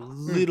it's like a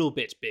little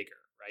bit bigger,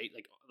 right?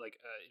 Like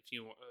a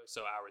few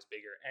so hours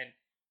bigger, and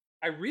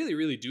I really,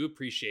 really do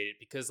appreciate it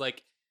because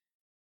like.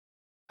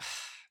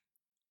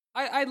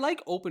 I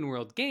like open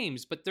world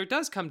games, but there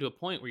does come to a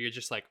point where you're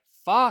just like,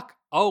 fuck,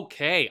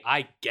 okay,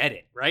 I get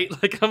it, right?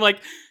 Like, I'm like,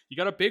 you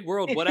got a big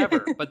world,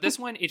 whatever. But this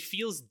one, it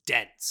feels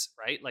dense,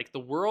 right? Like the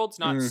world's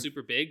not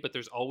super big, but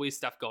there's always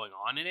stuff going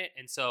on in it.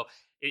 And so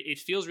it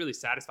feels really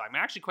satisfying.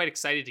 I'm actually quite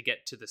excited to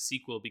get to the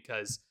sequel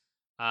because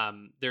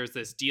there's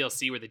this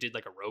DLC where they did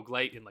like a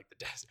roguelite in like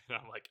the desert. And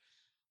I'm like,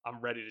 I'm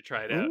ready to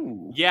try it out.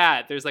 Ooh.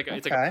 Yeah, there's like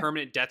it's like a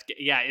permanent death.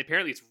 Yeah,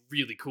 apparently it's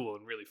really cool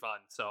and really fun.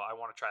 So I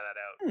want to try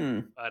that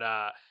out.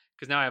 But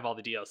because now I have all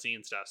the DLC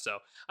and stuff. So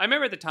I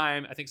remember at the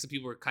time, I think some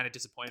people were kind of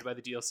disappointed by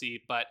the DLC,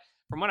 but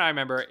from what I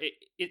remember,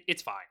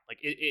 it's fine. Like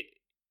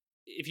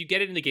if you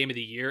get it in the game of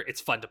the year,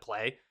 it's fun to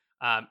play.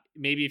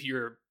 Maybe if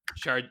you're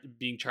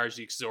being charged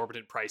the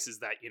exorbitant prices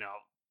that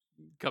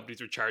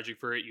companies are charging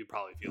for it, you'd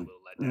probably feel a little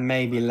let down.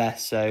 Maybe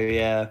less so,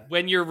 yeah.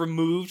 When you're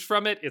removed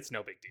from it, it's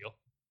no big deal.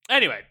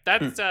 Anyway,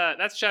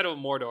 that's Shadow of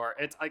Mordor.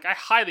 It's like I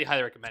highly,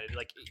 highly recommend it.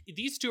 Like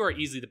these two are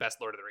easily the best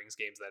Lord of the Rings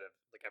games that have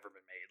like ever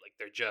been made. Like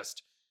they're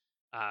just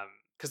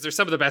because they're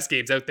some of the best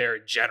games out there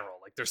in general.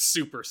 Like they're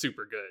super,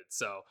 super good.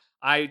 So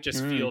I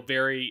just feel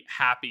very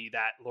happy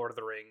that Lord of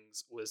the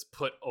Rings was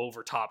put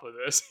over top of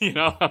this.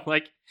 I'm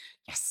like,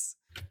 yes.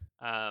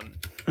 And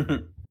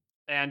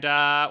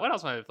what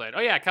else have I played?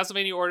 Oh yeah,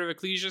 Castlevania Order of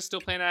Ecclesia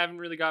still playing. I haven't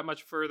really got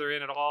much further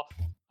in at all.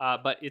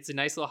 But it's a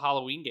nice little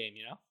Halloween game,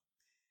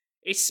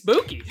 It's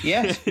spooky.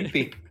 Yeah,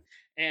 spooky.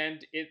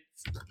 And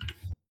it's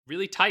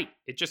really tight.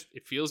 It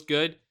feels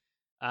good.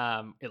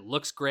 It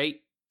looks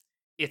great.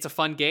 It's a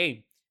fun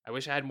game. I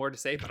wish I had more to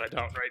say, but I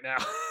don't right now.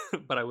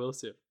 But I will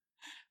soon.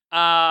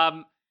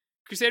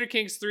 Crusader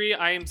Kings 3,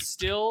 I am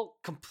still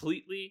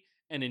completely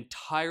and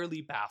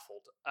entirely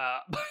baffled by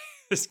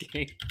this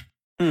game.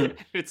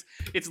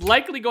 It's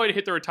likely going to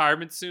hit the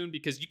retirement soon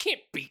because you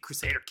can't beat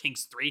Crusader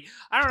Kings 3.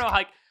 I don't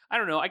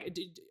know.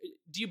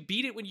 Do you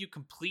beat it when you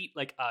complete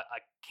like a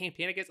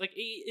campaign? I guess like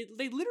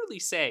they literally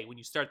say when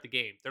you start the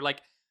game, they're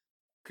like,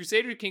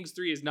 Crusader Kings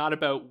 3 is not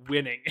about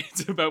winning;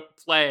 it's about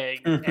playing.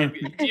 And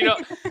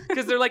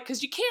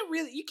because you can't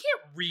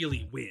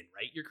really win,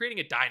 right? You're creating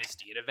a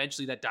dynasty, and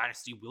eventually that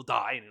dynasty will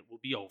die, and it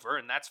will be over,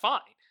 and that's fine.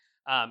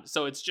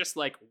 So it's just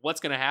like what's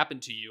going to happen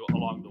to you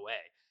along the way,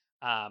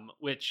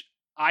 which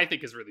I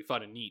think is really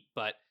fun and neat.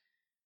 But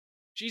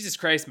Jesus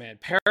Christ, man,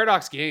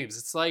 Paradox Games,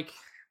 it's like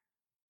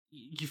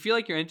you feel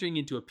like you're entering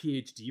into a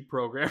PhD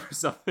program or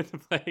something to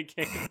play a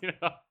game,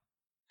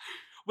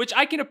 which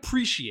I can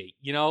appreciate,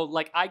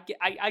 like I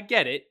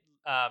get it.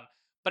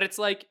 But it's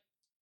like,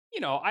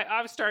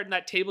 I was starting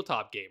that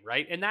tabletop game,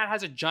 right? And that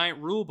has a giant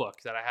rule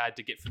book that I had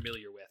to get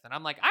familiar with. And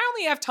I'm like, I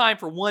only have time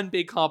for one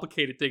big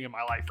complicated thing in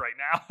my life right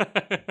now.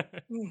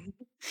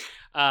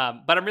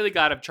 But I'm really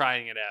glad I'm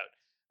trying it out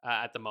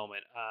at the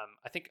moment.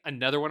 I think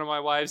another one of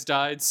my wives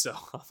died, so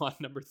I'm on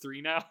number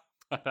 3 now.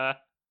 But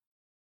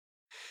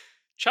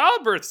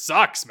childbirth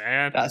sucks,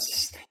 man.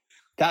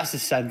 That's a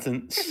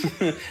sentence.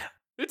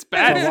 It's My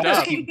bad wife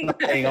stuff. keep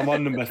playing. I'm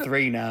on number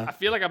 3 now. I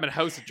feel like I'm in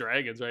House of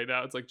Dragons right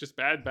now. It's like just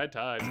bad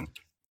times.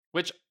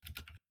 Which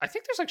I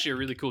think there's actually a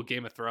really cool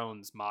Game of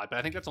Thrones mod, but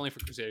I think that's only for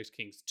Crusader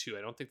Kings 2.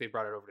 I don't think they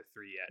brought it over to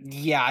 3 yet.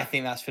 Yeah, I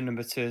think that's for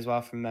number 2 as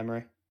well from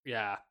memory.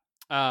 Yeah.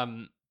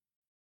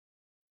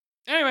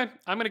 Anyway,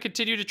 I'm going to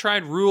continue to try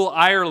and rule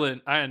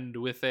Ireland and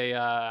with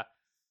a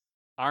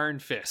iron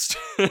fist.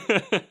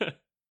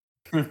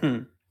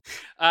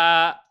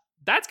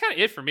 That's kind of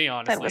it for me,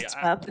 honestly. That was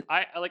fun.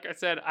 I like I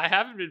said, I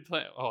haven't been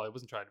playing. Oh, I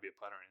wasn't trying to be a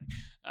pun or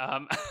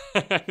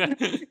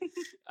anything.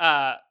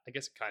 I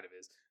guess it kind of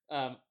is.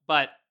 But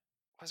what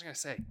was I gonna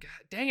say? God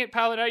dang it,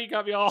 Paladin, you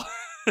got me all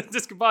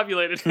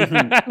discombobulated.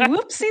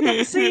 Whoopsie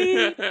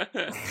daisy.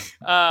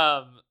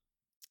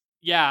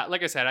 Yeah,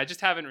 like I said, I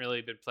just haven't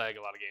really been playing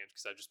a lot of games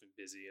because I've just been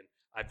busy and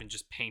I've been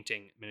just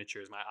painting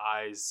miniatures. My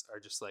eyes are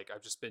just like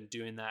I've just been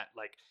doing that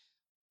like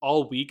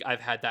all week.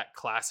 I've had that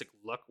classic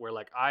look where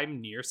like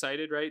I'm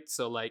nearsighted, right?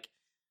 So like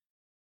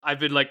I've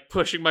been like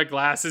pushing my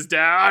glasses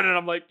down and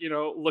I'm like, you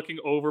know, looking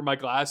over my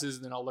glasses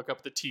and then I'll look up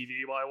at the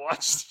TV while I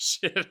watch the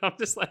shit. I'm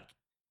just like,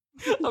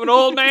 I'm an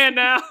old man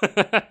now.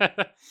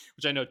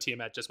 Which I know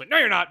Tiamat just went, no,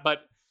 you're not,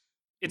 but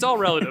it's all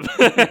relative.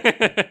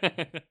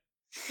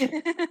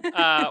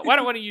 Why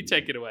don't one of you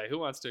take it away? Who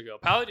wants to go?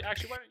 Pal,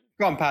 actually, why don't you?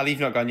 Go on, pal. You've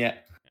not gone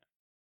yet.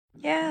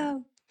 Yeah.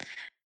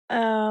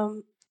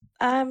 I'm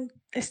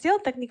still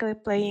technically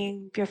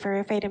playing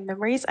Pure Faded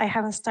Memories. I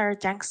haven't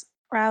started Jank's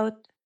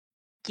route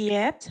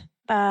yet,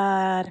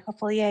 but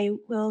hopefully I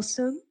will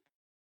soon.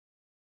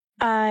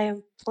 I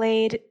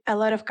played a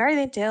lot of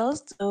Guardian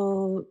Tales,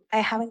 so I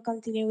haven't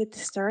continued with the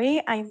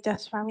story. I'm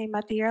just farming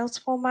materials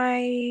for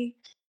my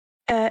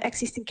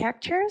existing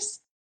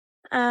characters.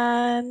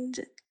 And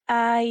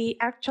I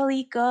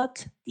actually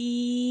got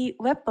the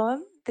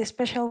weapon, the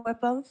special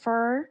weapon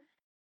for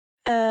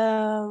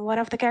one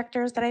of the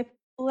characters that I played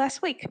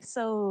last week.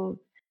 So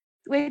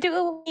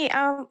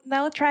I'm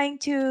now trying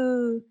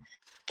to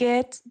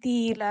get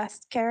the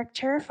last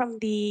character from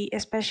the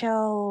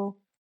special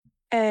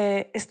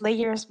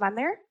Slayer's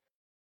banner.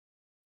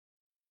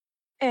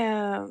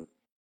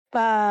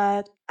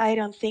 But I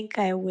don't think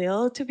I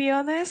will, to be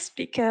honest,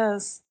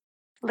 because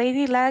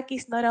Lady Luck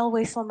is not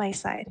always on my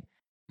side.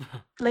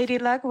 Lady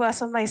Luck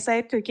was on my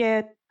side to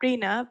get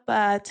Rina,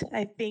 but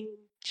I think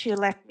she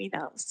left me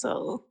now.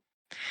 So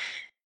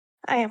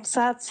I am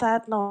sad,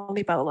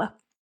 lonely Paula.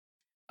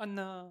 Oh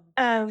no.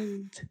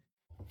 And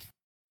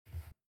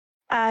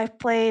I've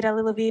played a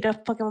little bit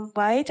of Pokemon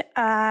White.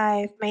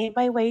 I've made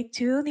my way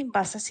to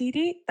Nimbasa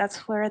City.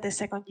 That's where the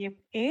second gym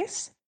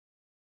is.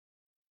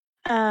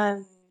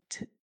 And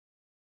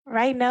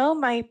right now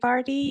my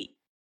party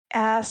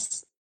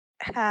has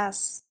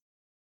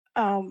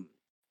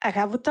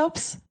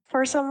Agabutops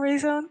for some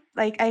reason.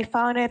 Like I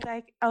found it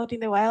like out in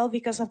the wild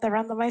because of the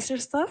randomizer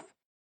stuff.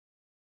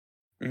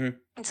 Mhm.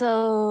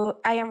 So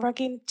I am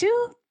rocking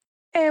 2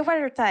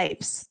 water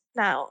types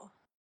now.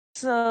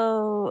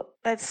 So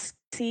let's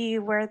see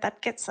where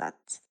that gets at.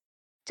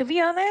 To be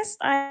honest,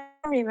 I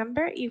don't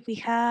remember if we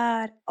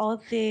had all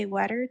the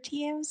water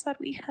TMs that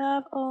we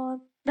have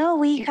on. No,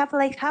 we have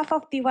like half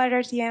of the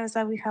water TMs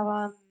that we have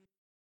on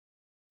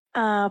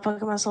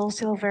Pokemon Soul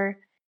Silver.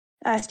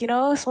 As you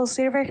know, Soul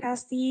Silver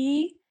has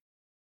the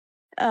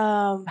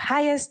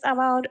highest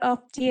amount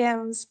of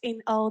TMs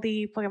in all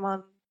the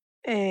Pokemon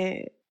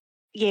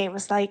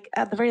games, like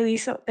at the very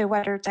least of the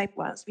water type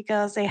ones,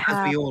 because they As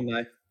have we all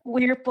know,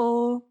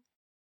 Whirlpool.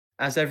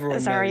 as everyone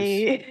knows,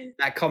 Sorry.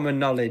 that common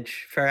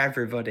knowledge for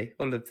everybody.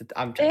 All of the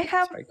I'm They joking.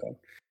 have- Sorry, go on.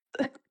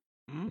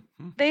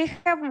 They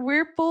have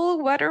Whirlpool,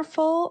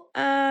 Waterfall,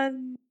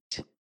 and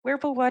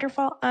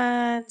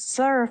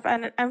Surf,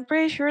 and I'm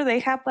pretty sure they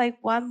have like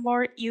one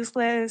more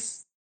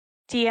useless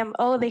TM.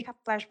 Oh, they have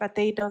Flash, but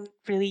they don't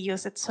really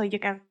use it, so you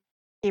can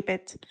keep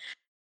it.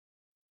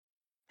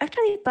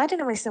 Actually,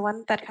 Platinum is the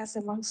one that has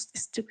the most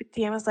stupid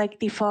TMs, like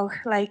the fog.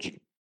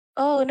 Like,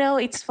 oh no,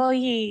 it's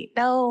foggy.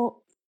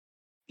 Now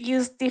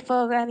use the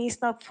fog, and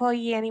it's not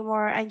foggy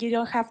anymore, and you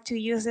don't have to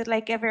use it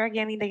like ever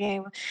again in the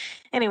game.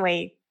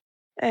 Anyway.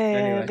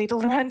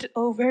 Little rant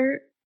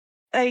over.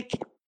 Like,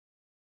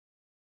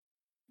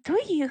 do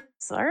you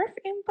surf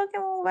in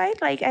Pokemon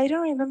White? Like, I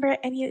don't remember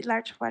any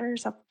large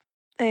bodies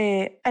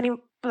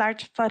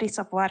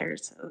of water.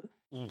 So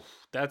Oof,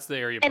 that's the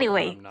area.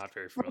 Anyway, Pokemon I'm not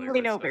very familiar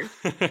rolling with. over.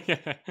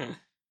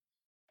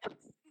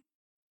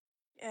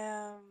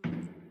 So.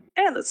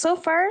 And so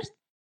far,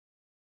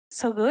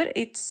 so good.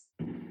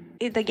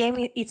 The game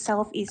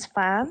itself is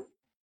fun.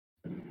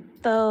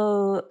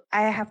 So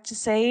I have to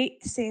say,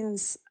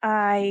 since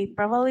I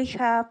probably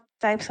have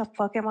types of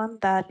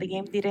Pokemon that the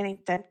game didn't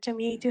intend to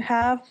me to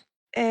have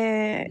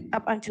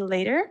up until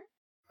later,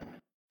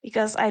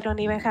 because I don't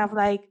even have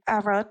like a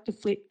route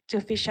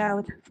to fish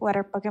out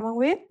water Pokemon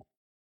with.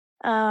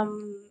 I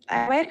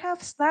might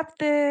have snapped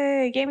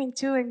the game in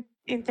two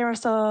in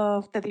terms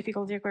of the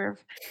difficulty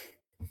curve.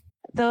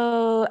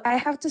 Though I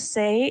have to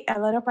say, a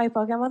lot of my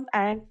Pokemon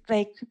aren't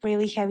like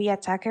really heavy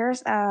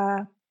attackers.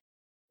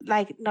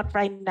 like not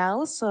right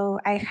now, so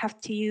I have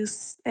to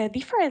use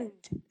different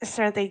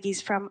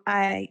strategies from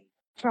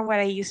what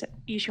I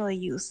usually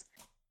use.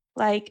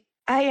 Like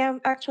I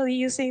am actually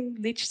using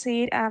Leech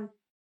Seed and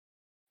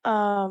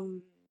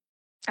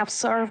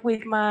Absorb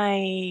with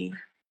my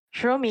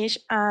Shroomish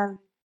and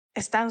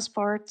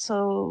Stansport,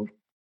 so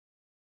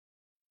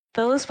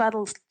those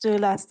battles do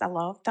last a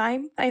long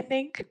time, I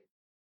think.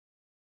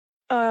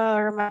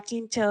 Or my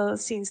Tinto,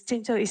 since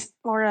Tinto is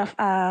more of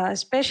a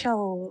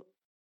special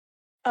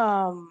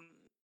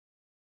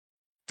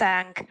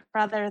tank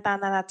rather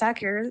than an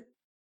attacker,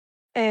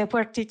 my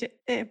poor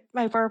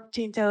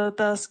Tinto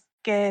does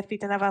get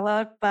beaten up a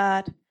lot,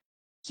 but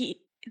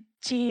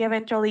she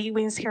eventually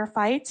wins her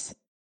fights.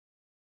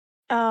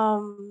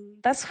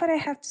 That's what I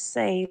have to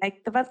say.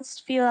 Like the battles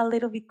feel a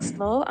little bit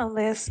slow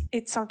unless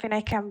it's something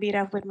I can beat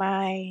up with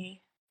my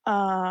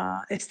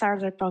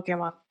starter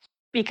Pokemon,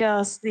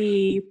 because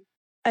the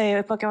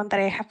Pokemon that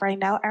I have right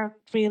now aren't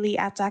really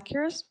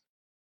attackers,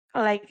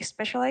 like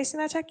specialized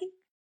in attacking.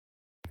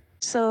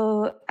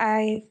 So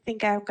I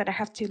think I'm gonna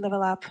have to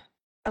level up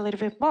a little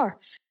bit more.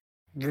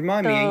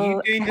 Remind me, are you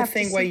So doing I the have to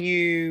thing where see-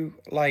 you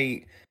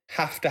like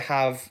have to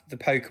have the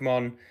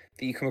Pokemon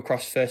that you come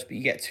across first, but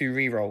you get 2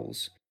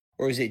 rerolls,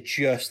 or is it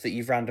just that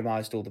you've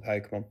randomized all the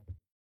Pokemon?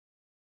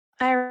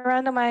 I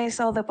randomize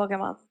all the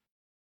Pokemon.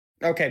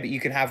 Okay, but you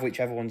can have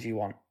whichever ones you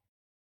want.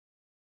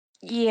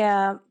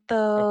 Yeah,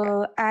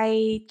 though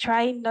I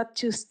try not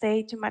to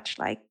stay too much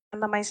like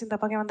randomizing the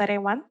Pokemon that I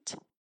want.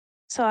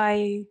 So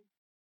I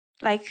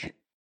like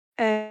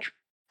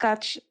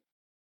catch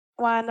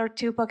 1 or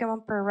 2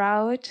 Pokemon per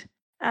route,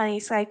 and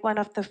it's like one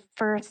of the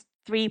first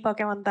 3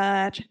 Pokemon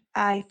that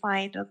I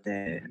find on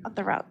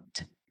the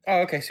route.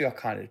 Oh, okay, so you're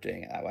kind of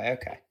doing it that way.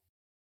 Okay.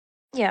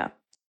 Yeah.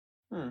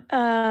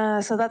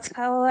 So that's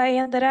how I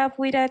ended up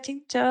with a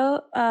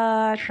Tinto,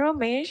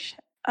 Shroomish,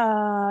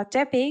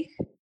 Tepig,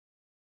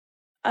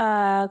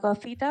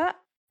 Gothita,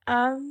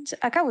 and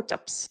a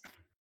Kabutops,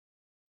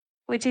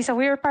 which is a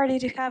weird party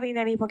to have in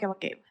any Pokemon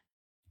game.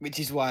 Which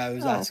is why I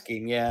was Oh.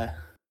 asking, yeah.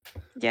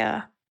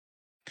 Yeah.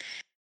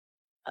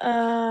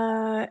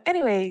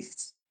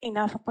 Anyways,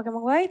 enough of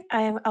Pokemon White.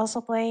 I am also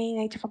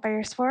playing Age of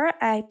Empires 4.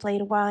 I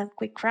played 1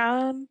 quick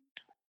round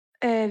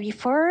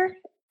before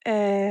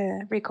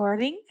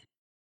recording,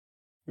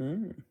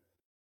 Mm.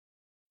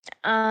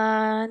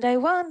 and I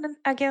won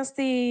against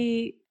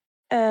the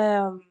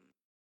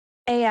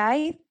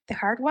AI, the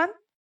hard one.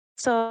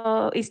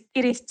 So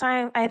it is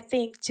time, I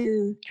think,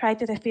 to try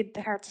to defeat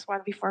the hardest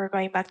one before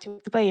going back to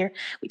the player.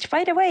 Which,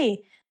 by the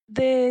way,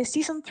 the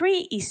season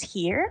 3 is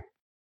here.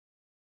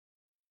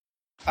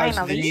 Oh,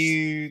 so Finally.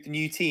 the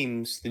new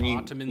teams, new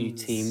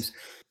Ottomans. teams,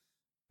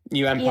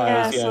 new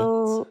empires. Yeah.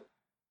 So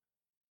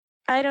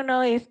I don't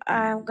know if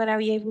I'm gonna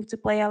be able to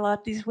play a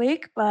lot this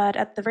week, but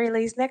at the very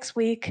least next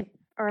week,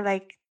 or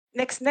like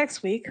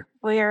next week,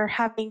 we're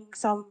having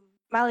some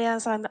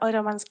Malians and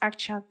Ottomans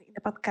action in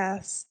the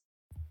podcast.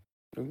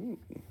 Ooh.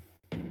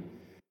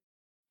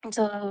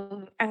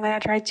 So I'm gonna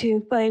try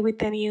to play with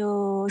the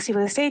new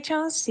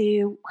civilizations,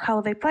 see how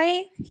they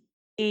play,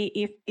 see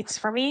if it's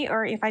for me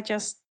or if I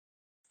just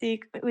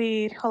stick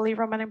with Holy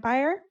Roman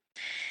Empire.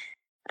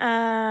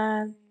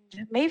 And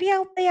maybe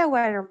I'll play a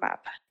weather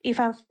map if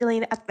I'm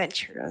feeling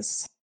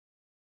adventurous.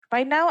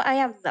 Right now I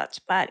am not,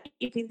 but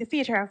if in the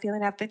future I'm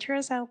feeling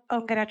adventurous,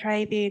 I'm gonna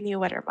try the new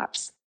weather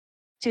maps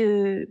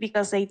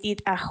because they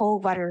did a whole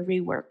water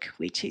rework,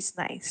 which is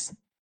nice.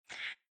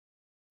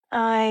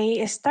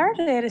 I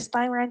started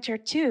Slime Rancher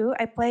 2.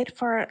 I played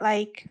for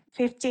like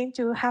 15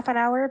 to half an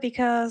hour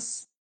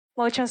because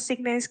motion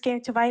sickness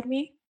came to bite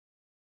me.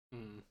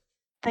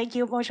 Thank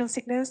you, motion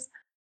sickness.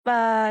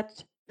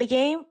 But the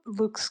game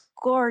looks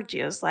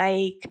gorgeous.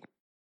 Like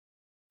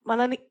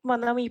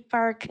Monomi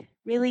Park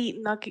really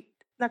knocked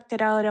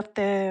it out of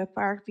the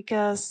park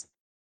because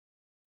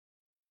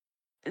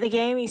the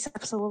game is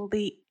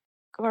absolutely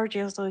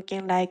gorgeous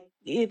looking. Like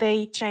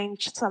they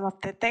changed some of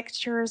the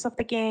textures of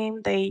the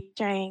game. They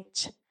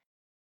changed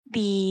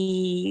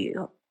the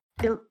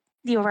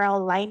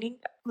overall lighting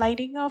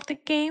of the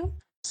game,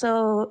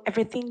 so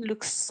everything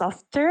looks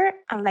softer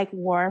and like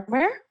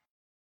warmer.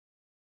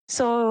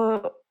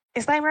 So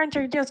Slime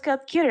Rancher just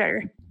got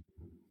cuter.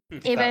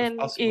 Even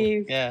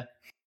if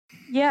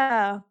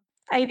yeah,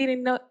 I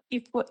didn't know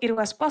if it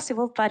was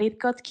possible, but it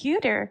got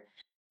cuter,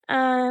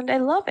 and I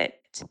love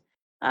it.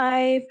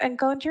 I've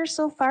encountered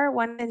so far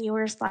one of the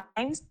newer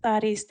slimes,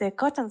 that is the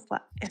cotton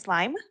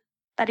slime.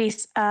 That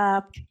is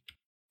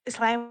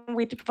slime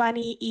with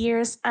bunny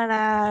ears and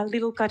a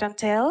little cotton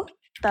tail.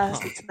 That's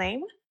its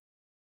name.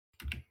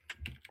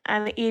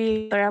 And it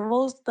is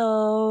adorable,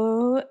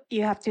 though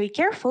you have to be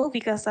careful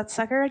because that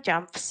sucker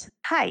jumps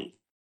high.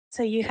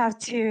 So you have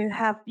to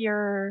have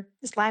your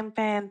slime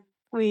pen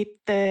with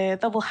the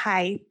double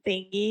high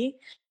thingy.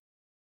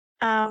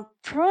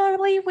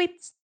 Probably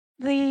with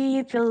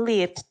the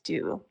lid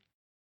too.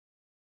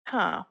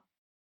 Huh.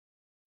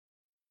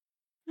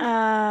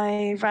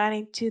 I ran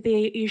into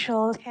the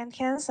usual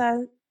Henkens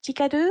and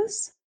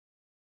Chikadoos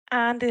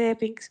and the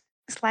pink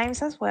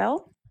slimes as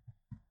well.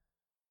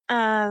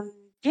 And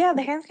yeah,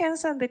 the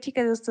hands and the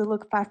Chickadoos to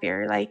look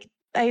puffier. Like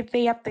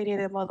they updated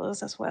the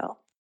models as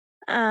well,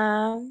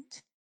 and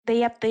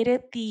they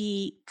updated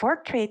the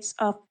portraits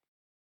of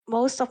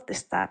most of the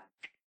stuff,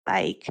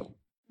 like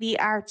the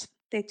art,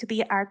 the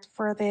 2D art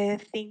for the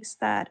things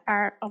that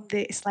are on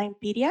the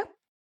Slimepedia.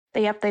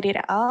 They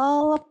updated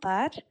all of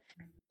that,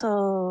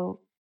 so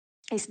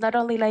it's not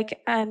only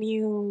like a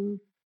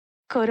new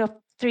code of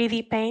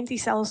 3D Paint,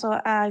 it's also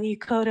a new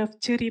code of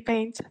 2D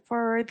Paint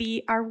for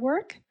the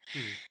artwork.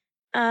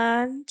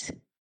 And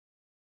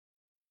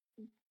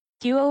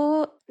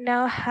you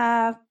now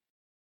have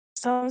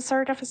some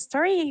sort of a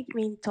story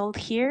being told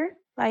here,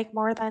 like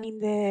more than in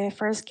the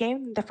first game.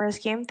 In the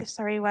first game, the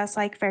story was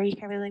like very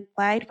heavily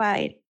implied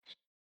by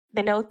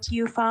the note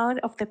you found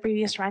of the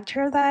previous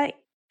rancher that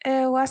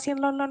was in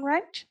London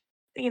Ranch.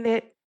 In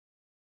the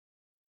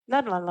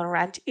not London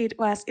Ranch, it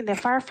was in the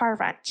Far Far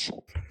Ranch.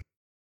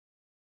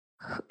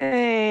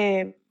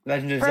 Legend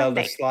of Frog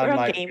Zelda name, Slime frog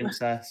Light game.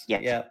 Princess. Yeah.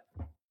 Yeah.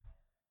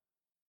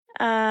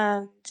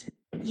 And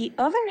the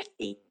other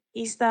thing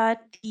is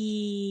that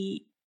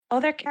the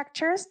other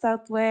characters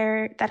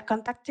that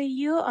contacted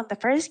you on the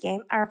first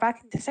game are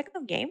back in the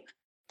second game,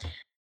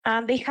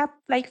 and they have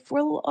like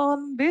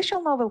full-on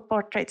visual novel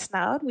portraits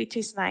now, which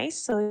is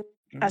nice. So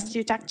as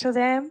you talk to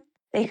them,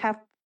 they have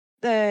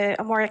a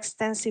more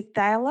extensive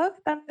dialogue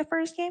than the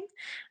first game,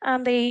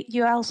 and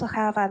you also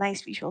have a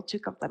nice visual to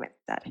complement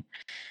that.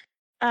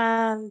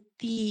 And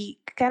the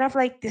kind of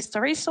like the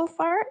story so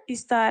far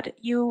is that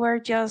you were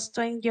just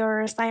doing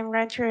your Slime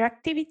Rancher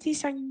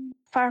activities on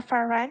Far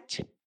Far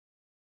Ranch,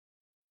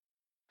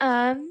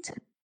 and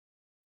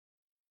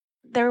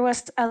there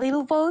was a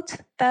little boat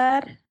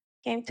that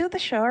came to the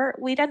shore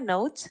with a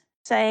note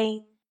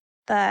saying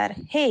that,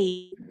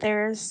 hey,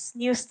 there's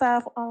new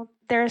stuff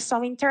there's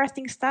some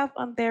interesting stuff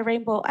on the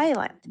Rainbow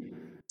Island.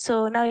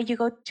 So now you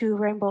go to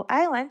Rainbow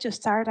Island to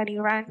start a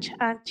new ranch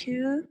and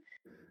to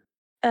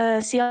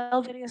see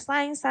all various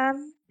lines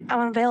and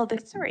unveil the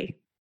story.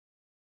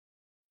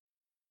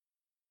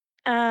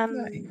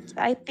 And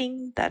I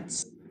think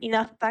that's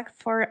enough talk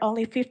for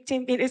only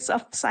 15 minutes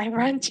of Slime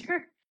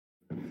Rancher.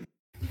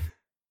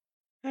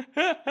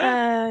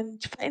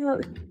 And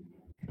finally,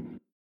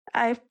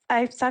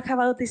 I've talked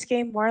about this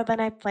game more than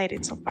I played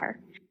it so far.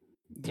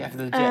 Yeah,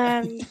 legit.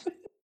 And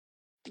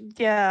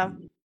yeah,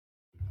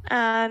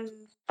 and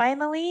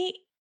finally,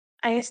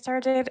 I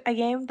started a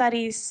game that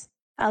is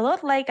a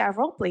lot like a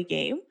roleplay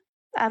game,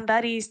 and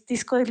that is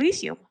Disco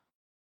Elysium.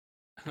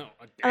 Oh,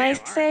 And I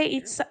damn, say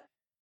alright. it's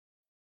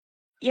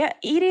yeah,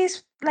 it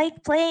is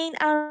like playing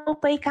a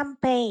roleplay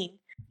campaign.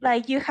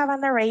 Like you have a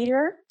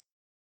narrator.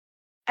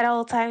 At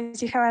all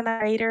times, you have a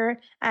narrator,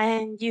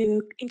 and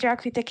you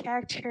interact with the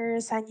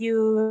characters, and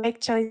you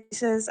make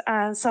choices.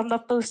 And some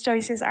of those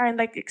choices aren't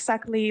like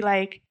exactly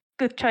like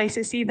good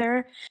choices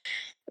either.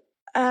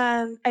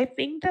 And I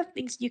think the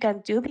things you can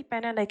do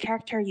depend on the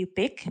character you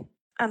pick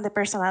and the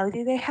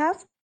personality they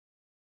have.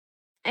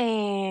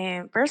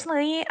 And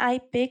personally, I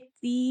picked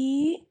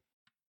the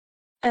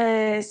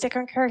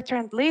second character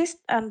on the list,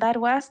 and that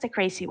was the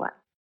crazy one.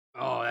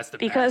 Oh, that's the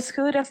Because best.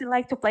 who doesn't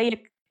like to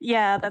play?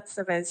 Yeah, that's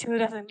the best. Who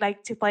doesn't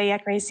like to play a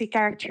crazy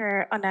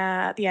character on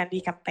a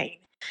D&D campaign?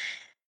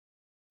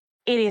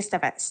 It is the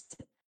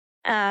best.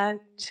 And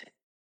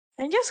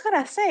I'm just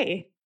gonna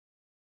say,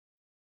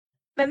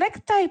 the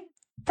next type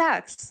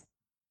tags,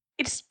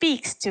 it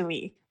speaks to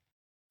me.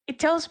 It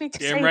tells me to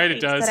Damn say right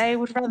it things does. that I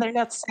would rather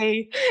not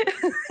say.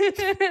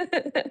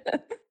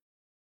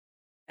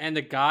 And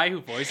the guy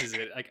who voices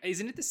it, like,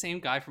 isn't it the same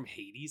guy from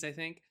Hades? I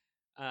think.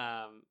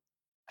 I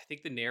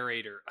think the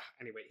narrator.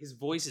 Anyway, his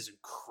voice is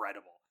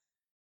incredible.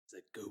 It's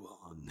like, go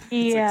on. It's like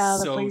Yeah,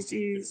 the so voice deep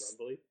and is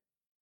rumbly.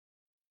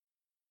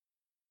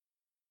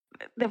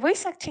 the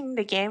voice acting in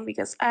the game,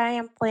 because I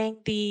am playing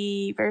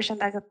the version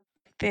that got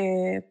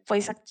the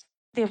voice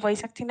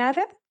acting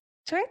added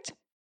to it,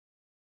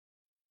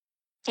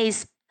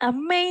 is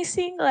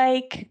amazing.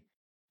 Like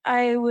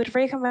I would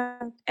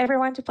recommend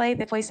everyone to play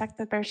the voice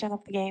acted version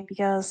of the game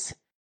because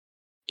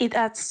it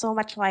adds so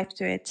much life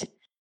to it.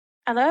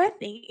 Another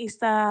thing is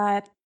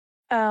that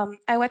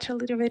I watched a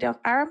little bit of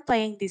Aaron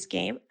playing this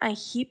game, and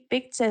he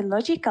picked a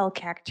logical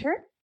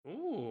character.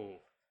 Ooh.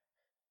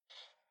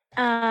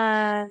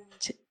 And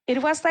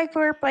it was like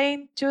we were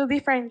playing two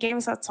different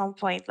games at some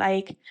point.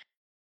 Like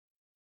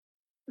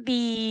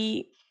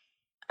the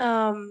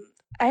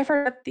I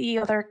forgot the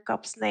other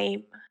cop's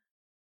name.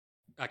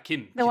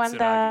 Kim. The one Kitsuragi.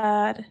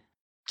 that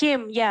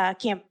Kim, yeah,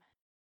 Kim.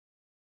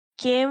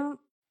 Kim,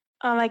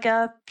 oh my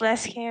god,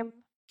 bless him.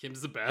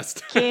 Kim's the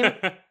best.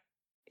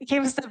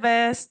 Kim's the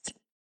best.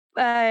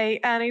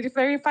 And it's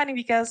very funny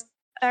because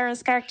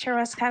Aaron's character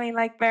was having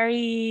like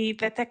very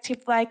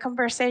detective-like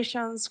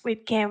conversations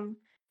with Kim,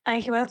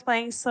 and he was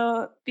playing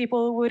so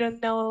people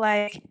wouldn't know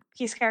like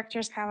his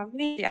characters have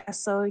amnesia.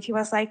 So he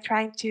was like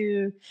trying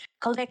to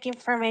collect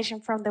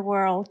information from the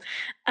world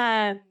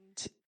and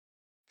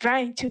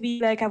trying to be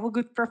like a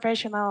good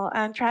professional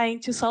and trying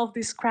to solve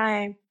this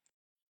crime.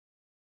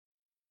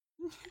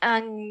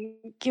 And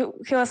he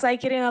was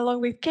like getting along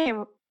with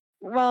Kim.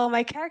 Well,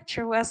 my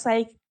character was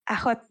like a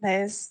hot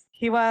mess.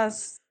 He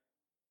was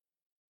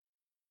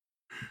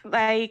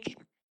like,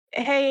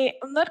 hey,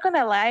 I'm not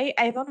gonna lie,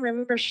 I don't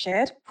remember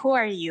shit. Who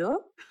are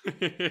you?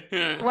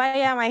 Why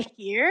am I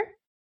here?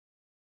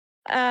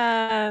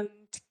 And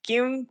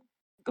Kim,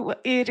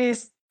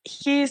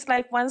 he's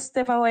like one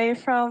step away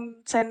from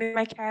sending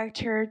my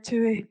character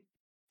to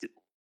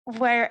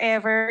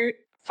wherever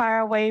far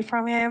away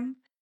from him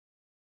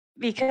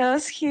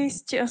because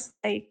he's just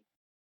like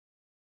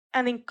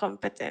an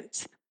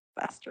incompetent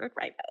bastard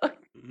right now.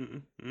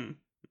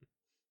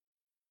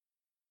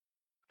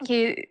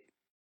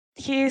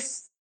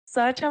 He's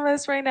such a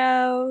mess right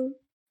now.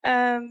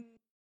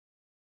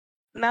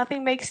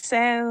 Nothing makes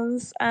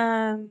sense,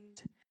 and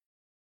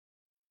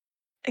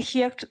a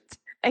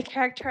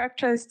character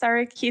actually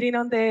started hitting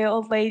on the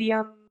old lady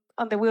on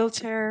the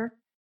wheelchair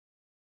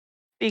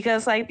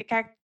because like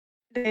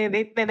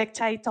the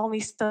necktie told me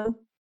so.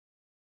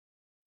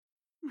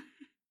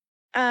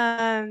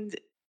 And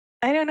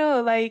I don't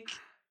know, like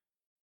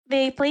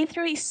the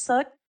playthrough is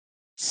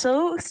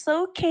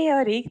so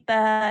chaotic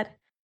that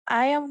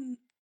I am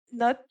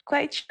not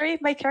quite sure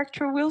if my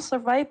character will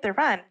survive the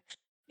run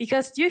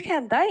because you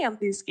can die on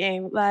this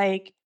game.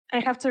 Like I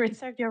have to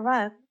restart your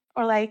run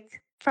or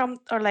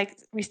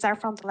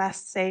restart from the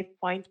last save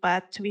point.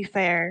 But to be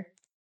fair,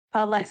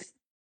 Palace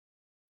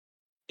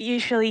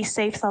usually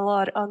saves a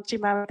lot on Shin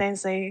Megami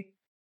Tensei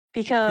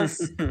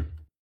because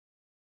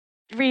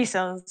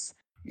reasons.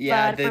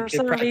 Yeah, but for the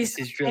some practice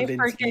reason, is drilled I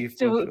into you forget for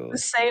to sure.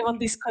 save on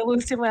this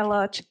Colosseum a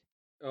lot.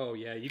 Oh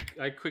yeah,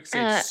 I quick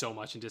save so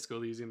much in Disco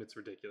Elysium, it's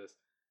ridiculous.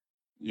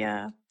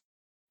 Yeah.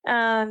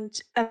 And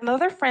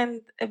another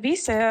friend,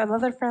 Visa,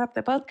 another friend of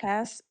the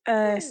podcast,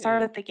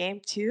 started the game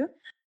too.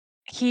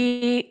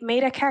 He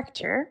made a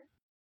character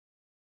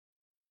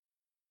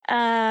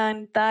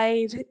and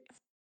died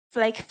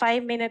like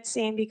 5 minutes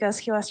in because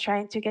he was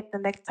trying to get the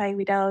necktie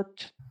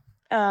without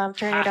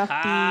turning off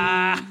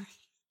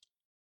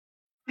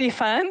the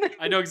fan.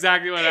 I know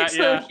exactly what that.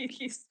 So Yeah,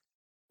 he's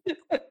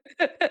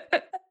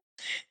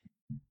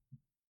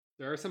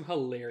there are some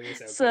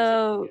hilarious outcomes that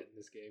So- you can get in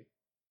this game.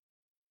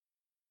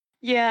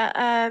 Yeah,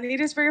 and it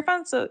is very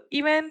fun. So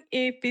even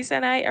if Biz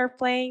and I are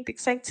playing the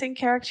exact same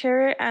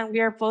character and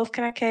we are both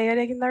kind of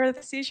chaotic in our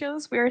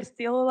decisions, we are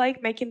still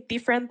like making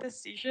different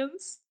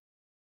decisions.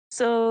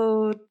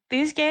 So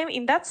this game,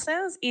 in that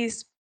sense,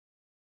 is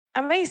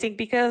amazing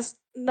because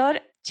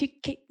not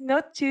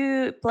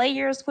two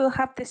players will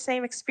have the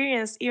same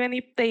experience, even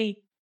if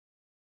they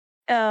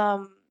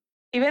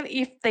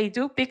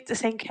do pick the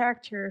same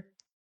character.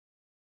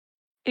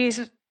 It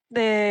is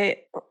the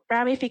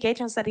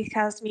ramifications that it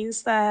has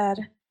means that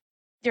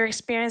your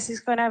experience is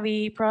gonna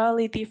be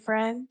probably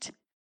different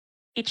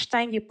each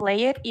time you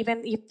play it,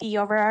 even if the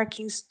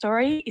overarching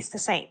story is the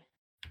same.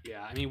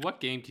 Yeah, I mean, what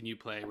game can you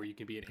play where you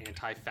can be an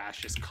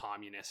anti-fascist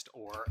communist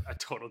or a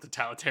total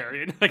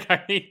totalitarian? Like,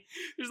 I mean,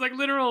 there's like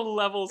literal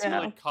levels for Yeah.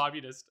 like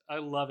communist. I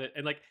love it,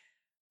 and like,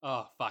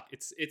 oh fuck,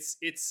 it's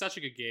such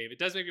a good game. It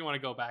does make me want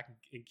to go back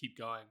and keep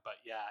going, but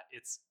yeah,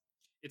 it's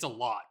a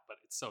lot, but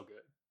it's so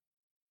good.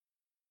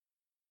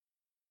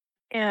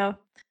 Yeah,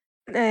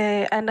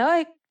 I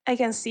know I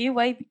can see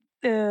why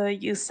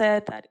you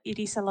said that it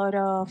is a lot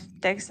of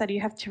text that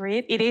you have to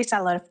read. It is a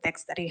lot of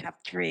text that you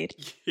have to read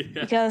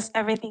Yeah. because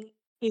everything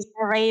is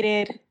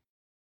narrated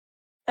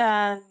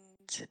and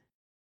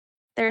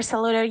there's a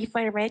lot of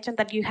information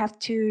that you have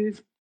to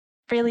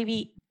really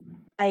be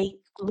like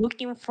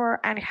looking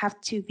for and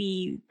have to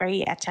be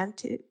very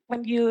attentive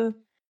when you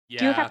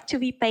Yeah, have to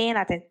be paying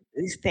attention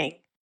to this thing.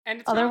 and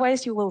it's not,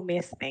 Otherwise, you will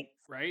miss things.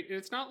 right? And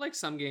it's not like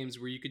some games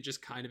where you could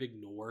just kind of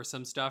ignore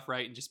some stuff,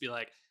 right? And just be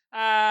like,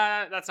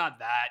 that's not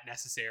that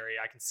necessary.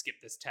 I can skip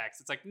this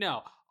text. It's like,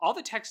 no, all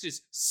the text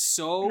is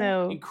so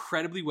No.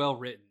 incredibly well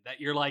written that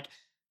you're like,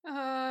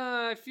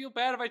 I feel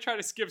bad if I try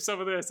to skip some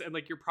of this. And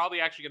like, you're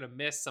probably actually going to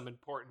miss some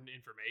important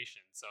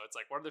information. So it's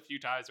like one of the few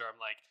times where I'm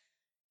like,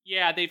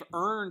 yeah, they've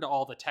earned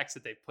all the text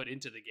that they've put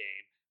into the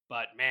game.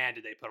 But man,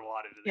 did they put a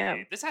lot into the Yeah.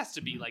 game. This has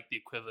to be like the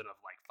equivalent of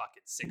like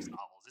fucking 6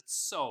 novels. It's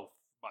so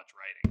much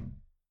writing.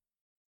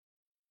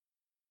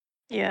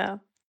 Yeah.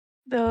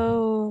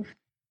 Though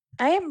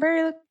I am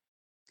very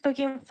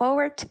looking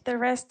forward to the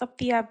rest of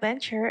the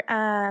adventure,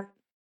 and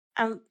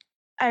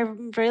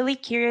I'm really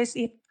curious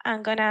if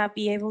I'm gonna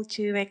be able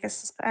to make a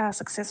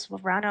successful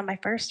run on my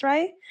first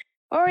try,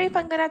 or if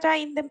I'm gonna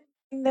die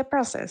in the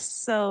process.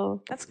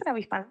 So that's gonna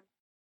be fun.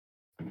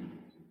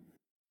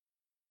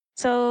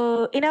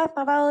 So enough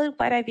about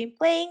what I've been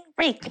playing.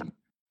 Rick,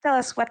 tell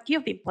us what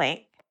you've been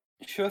playing.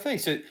 Sure thing.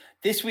 So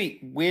this week,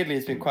 weirdly,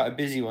 has been quite a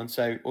busy one.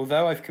 So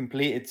although I've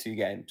completed 2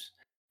 games,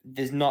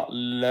 there's not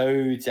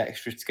loads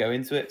extra to go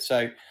into it.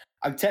 So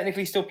I'm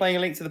technically still playing A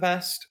Link to the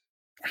Past.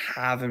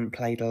 Haven't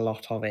played a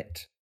lot of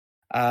it.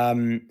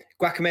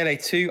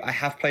 Guacamelee 2, I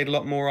have played a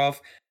lot more of.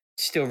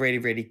 Still really,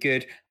 really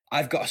good.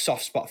 I've got a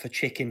soft spot for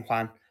Chicken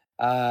Juan.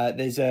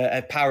 There's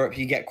a power-up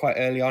you get quite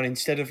early on.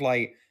 Instead of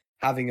like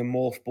having a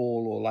morph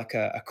ball or like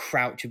a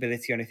crouch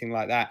ability or anything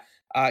like that,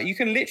 you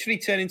can literally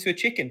turn into a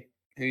chicken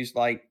who's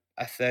like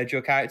a third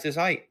your character's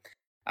height.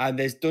 and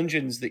there's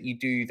dungeons that you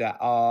do that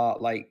are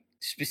like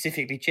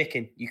specifically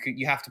chicken.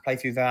 You have to play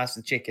through the as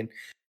the chicken,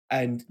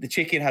 and the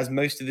chicken has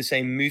most of the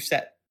same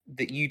moveset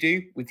that you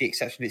do, with the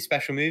exception of its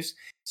special moves.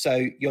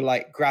 So you're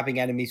like grabbing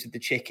enemies with the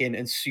chicken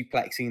and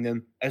suplexing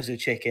them as a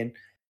chicken.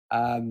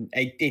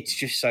 It's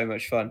just so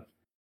much fun.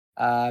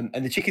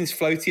 And the chicken's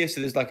floatier,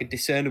 so there's like a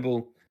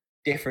discernible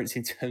difference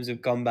in terms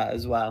of combat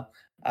as well.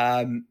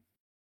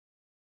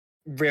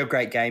 Real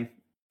great game.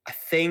 I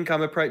think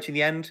I'm approaching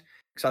the end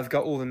because I've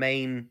got all the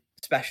main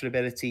special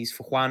abilities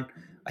for Juan.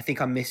 I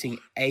think I'm missing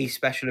a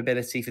special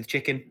ability for the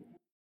chicken.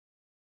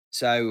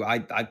 So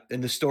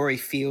and the story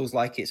feels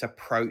like it's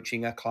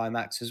approaching a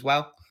climax as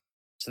well.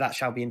 So that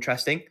shall be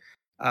interesting.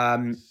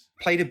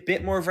 Played a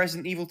bit more of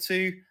Resident Evil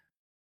 2.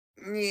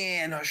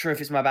 Yeah, not sure if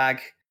it's my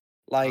bag.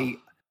 Like,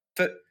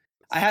 but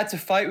I had to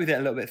fight with it a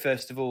little bit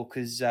first of all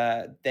because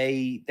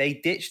they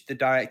ditched the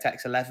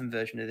DirectX 11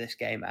 version of this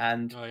game,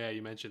 and Oh yeah,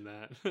 you mentioned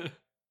that.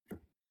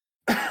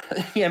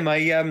 yeah,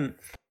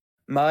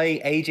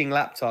 my aging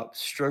laptop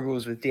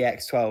struggles with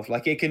DX12.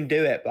 Like, it can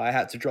do it, but I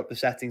had to drop the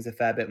settings a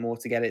fair bit more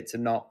to get it to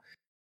not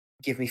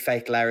give me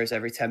fatal errors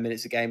every 10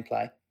 minutes of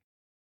gameplay.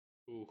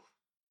 Ooh.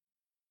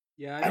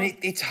 Yeah, And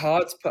it's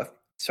hard to put.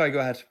 Sorry, go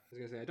ahead. I was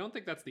gonna say, I don't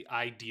think that's the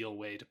ideal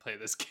way to play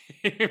this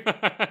game.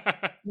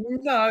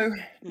 No,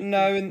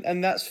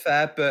 and that's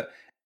fair, but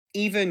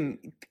even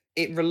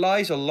it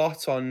relies a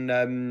lot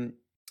on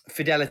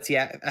Fidelity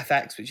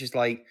FX, which is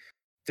like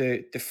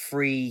the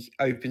free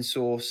open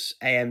source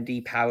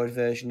AMD powered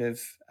version of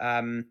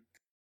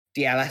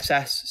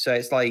DLSS. So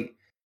it's like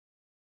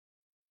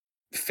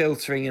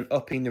filtering and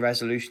upping the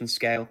resolution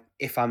scale,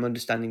 if I'm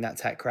understanding that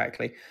tech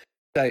correctly.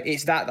 So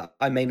it's that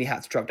I mainly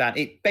had to drop down.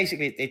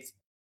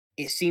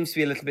 It seems to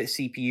be a little bit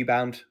CPU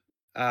bound.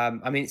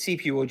 I mean, it's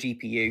CPU or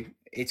GPU.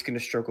 It's going to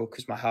struggle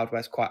because my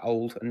hardware's quite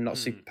old and not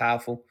super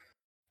powerful.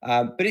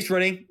 But it's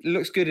running. It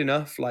looks good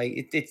enough.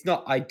 Like, it's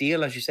not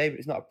ideal, as you say, but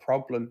it's not a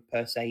problem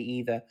per se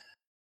either.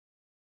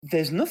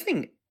 There's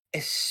nothing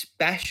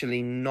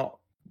especially not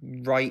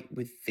right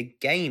with the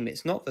game.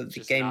 It's not that the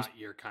game's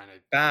your kind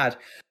of bad,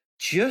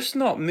 just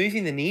not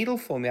moving the needle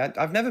for me.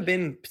 I've never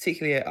been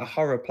particularly a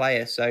horror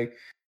player, so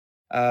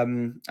I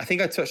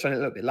think I touched on it a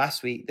little bit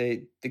last week.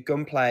 The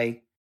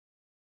gunplay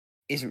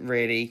isn't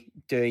really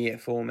doing it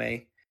for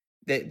me.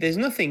 There's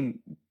nothing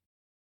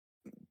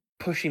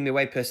pushing me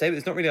away per se, but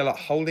there's not really a lot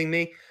holding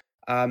me.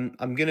 I'm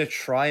going to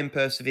try and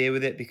persevere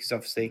with it because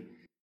obviously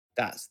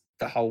that's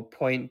the whole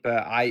point,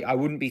 but I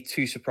wouldn't be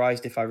too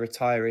surprised if I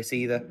retire it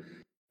either.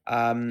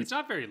 It's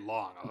not very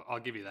long. I'll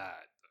give you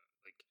that.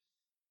 Like,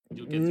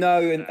 you'll get no,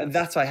 and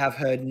that I have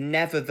heard.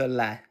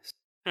 Nevertheless,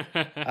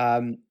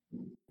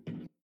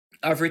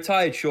 I've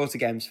retired shorter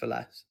games for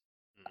less.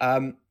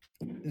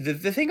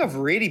 The thing I've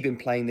really been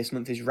playing this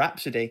month is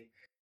Rhapsody,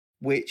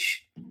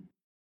 which,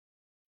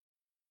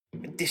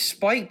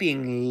 despite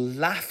being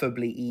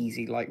laughably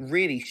easy, like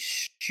really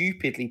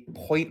stupidly,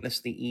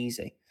 pointlessly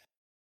easy,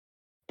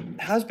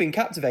 has been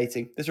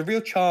captivating. There's a real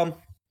charm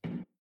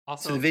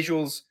also, to the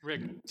visuals,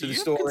 Rick, to the you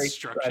story. have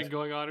construction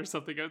going on or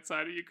something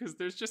outside of you? Because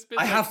there's just been.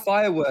 I have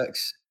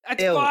fireworks.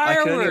 That's Ill. I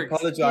can only fireworks.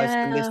 apologize to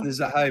Yeah. the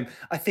listeners at home.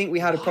 I think we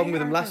had a problem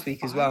with them last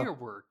week as well.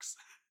 Fireworks.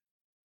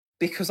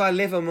 Because I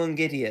live among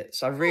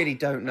idiots. I really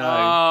don't know.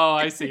 Oh,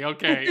 I see.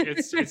 Okay,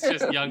 it's just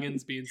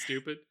youngins being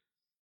stupid.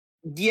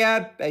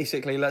 Yeah,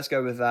 basically, let's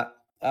go with that.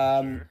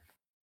 Sure.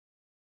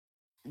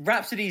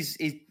 Rhapsody is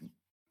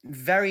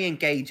very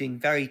engaging,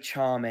 very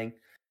charming.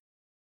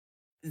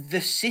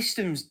 The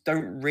systems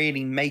don't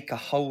really make a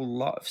whole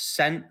lot of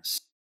sense,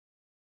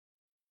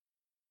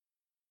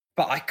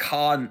 but I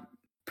can't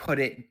put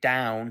it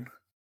down,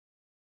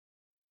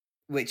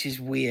 which is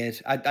weird.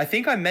 I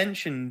think I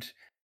mentioned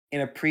in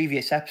a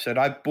previous episode,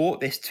 I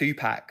bought this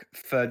 2-pack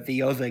for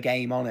the other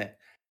game on it,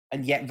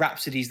 and yet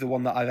Rhapsody's the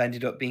one that I've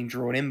ended up being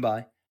drawn in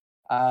by.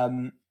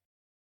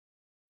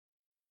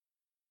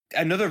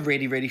 Another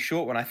really, really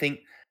short one. I think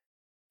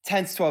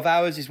 10 to 12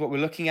 hours is what we're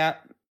looking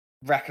at.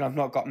 Reckon I've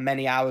not got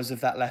many hours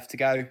of that left to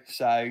go.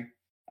 So,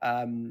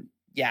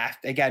 yeah,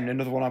 again,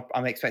 another one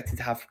I'm expecting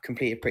to have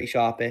completed pretty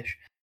sharpish.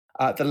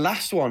 The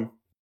last one,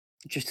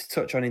 just to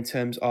touch on in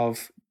terms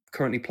of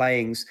currently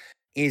playings,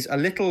 is a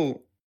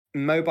little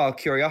mobile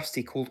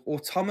curiosity called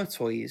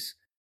Automatoys,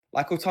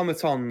 like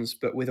automatons,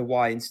 but with a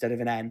Y instead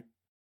of an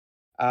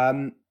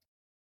N.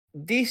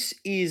 This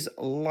is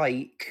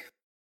like,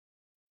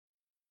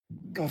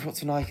 God,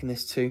 what's an icon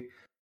this to?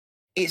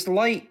 It's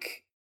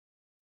like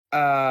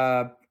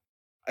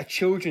a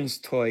children's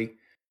toy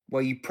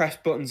where you press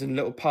buttons and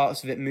little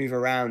parts of it move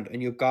around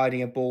and you're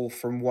guiding a ball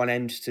from one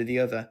end to the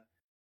other.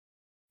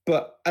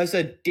 But as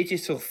a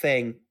digital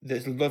thing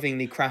that's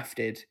lovingly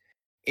crafted,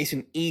 it's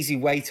an easy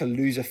way to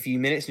lose a few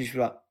minutes and just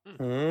be like,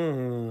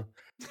 oh.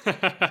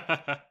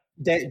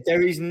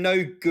 There is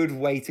no good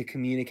way to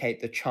communicate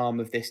the charm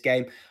of this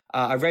game.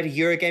 I read a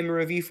Eurogamer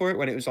review for it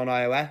when it was on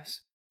iOS.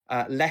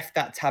 Left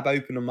that tab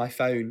open on my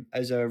phone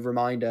as a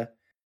reminder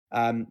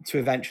to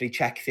eventually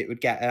check if it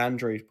would get an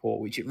Android port,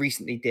 which it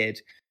recently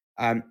did.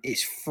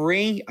 It's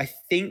free. I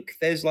think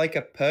there's like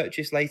a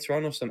purchase later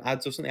on or some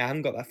ads or something. I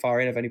haven't got that far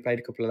in. I've only played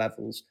a couple of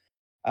levels.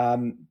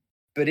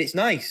 But it's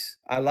nice.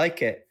 I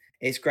like it.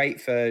 It's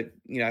great for,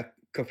 a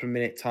couple of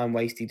minute time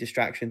wasty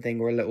distraction thing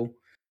or a little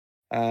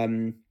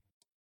in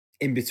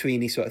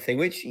betweeny sort of thing,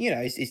 which,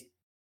 is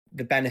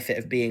the benefit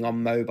of being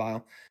on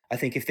mobile. I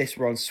think if this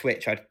were on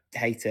Switch, I'd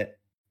hate it.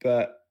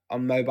 But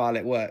on mobile,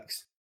 it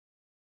works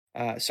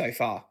so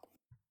far.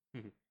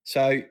 Mhm.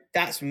 So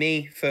that's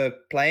me for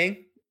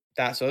playing.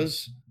 That's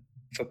us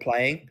for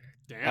playing.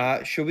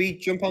 Damn. Shall we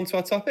jump onto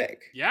our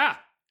topic? Yeah.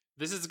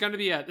 This is going to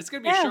be a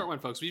short one,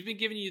 folks. We've been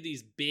giving you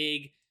these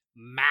big,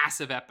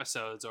 massive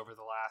episodes over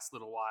the last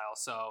little while.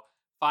 So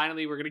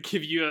finally, we're going to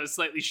give you a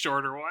slightly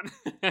shorter one.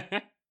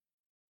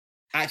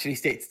 Actually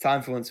stick to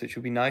time for once, which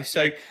will be nice.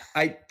 So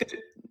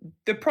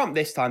the prompt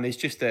this time is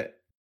just that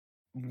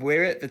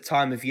we're at the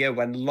time of year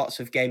when lots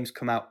of games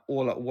come out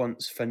all at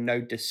once for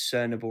no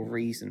discernible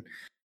reason.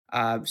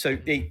 So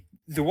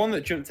the one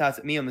that jumped out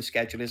at me on the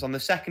schedule is on the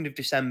 2nd of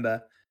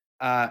December,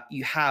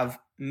 you have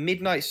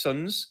Midnight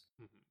Suns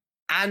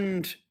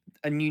and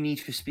a new Need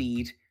for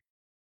Speed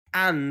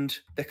and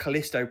the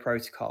Callisto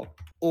Protocol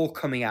all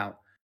coming out.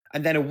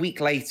 And then a week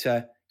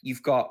later,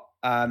 you've got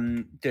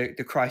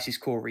the Crisis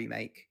Core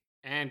remake.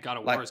 And God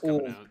of War is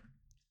coming out.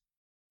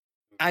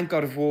 And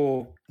God of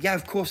War. Yeah,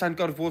 of course. And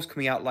God of War's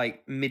coming out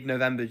like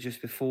mid-November,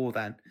 just before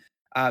then.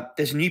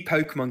 There's a new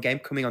Pokemon game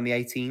coming on the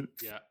 18th.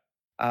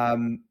 Yeah.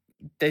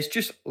 There's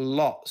just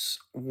lots,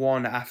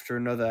 one after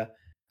another.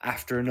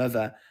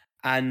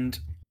 And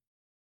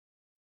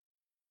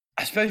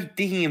I suppose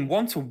digging in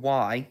one to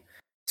why,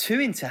 two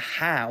into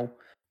how,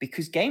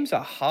 because games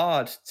are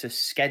hard to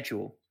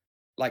schedule,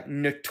 like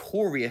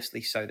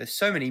notoriously so. There's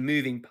so many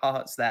moving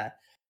parts there.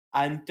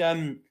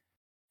 And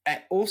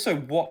also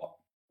what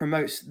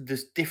promotes the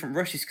different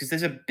rushes, because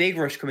there's a big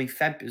rush coming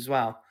Feb as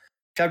well.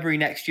 February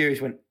next year is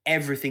when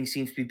everything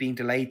seems to be being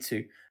delayed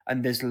to,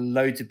 and there's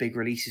loads of big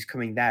releases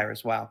coming there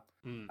as well.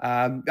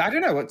 I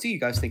don't know. What do you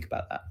guys think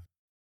about that?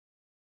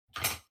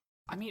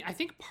 I mean, I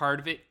think part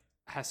of it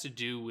has to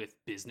do with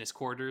business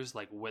quarters,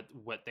 like what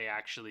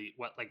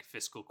like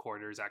fiscal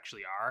quarters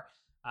actually are.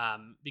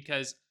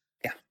 Because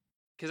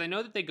I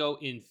know that they go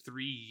in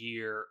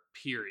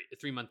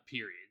 3-month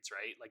periods,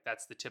 right? Like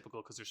that's the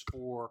typical, because there's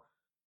 4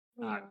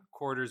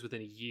 quarters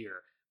within a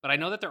year. But I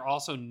know that they're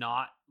also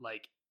not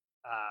like,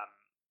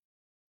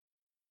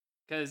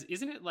 because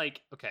isn't it like,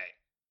 okay,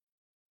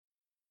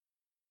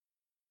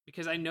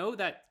 because I know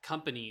that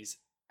companies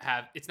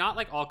have, it's not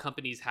like all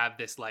companies have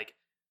this like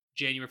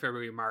January,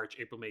 February, March,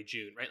 April, May,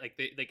 June, right? Like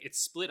it's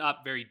split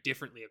up very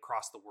differently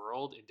across the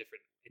world in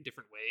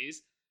different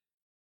ways.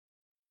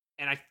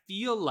 And I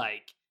feel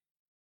like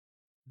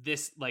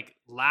this like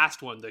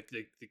last one, the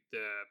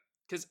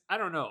because I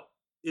don't know,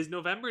 is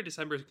November and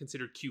December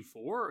considered Q4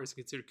 or is it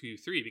considered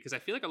Q3? Because I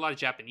feel like a lot of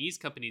Japanese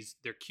companies,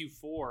 their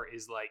Q4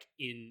 is like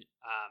in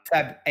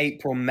Feb,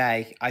 April,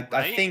 May. I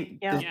think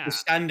Yeah. the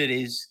standard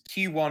is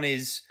Q1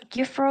 is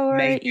Q4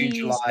 May, June, is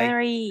July.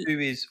 very 2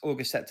 is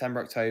August,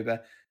 September,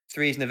 October.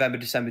 3 is November,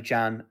 December,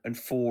 Jan, and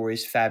 4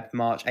 is Feb,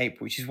 March,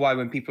 April. Which is why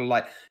when people are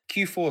like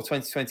Q4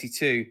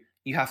 2022,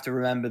 you have to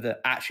remember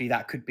that actually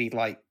that could be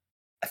like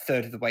a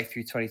third of the way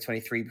through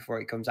 2023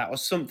 before it comes out, or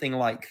something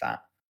like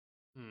that.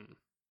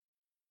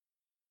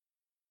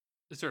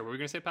 Sorry, what were we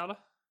gonna say, Paula?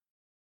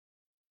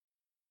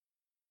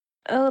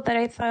 that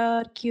I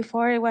thought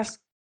Q4 it was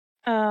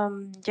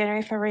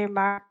January, February,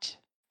 March.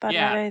 But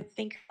now that I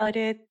think about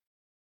it,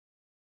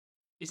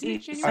 Isn't it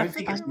it's January? I don't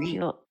think it's neat.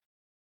 until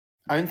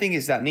I don't think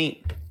it's that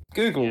neat.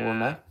 Google will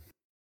know.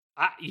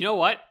 You know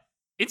what?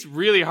 It's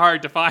really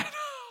hard to find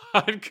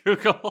on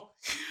Google.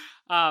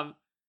 Because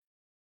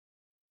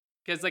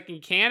like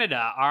in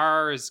Canada,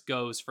 ours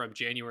goes from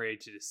January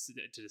to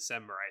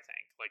December, I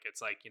think. Like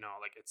it's like,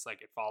 it's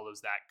like it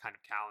follows that kind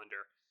of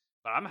calendar.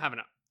 But I'm having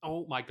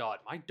oh my God,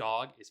 my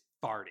dog is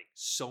farting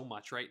so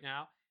much right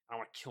now. I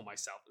want to kill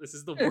myself. This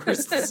is the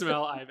worst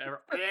smell I've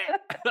ever.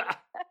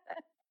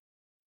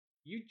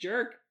 You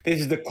jerk. This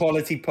is the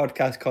quality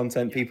podcast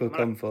content people I'm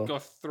gonna come for. Go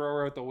throw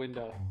her out the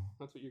window.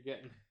 That's what you're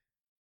getting.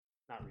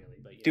 Not really,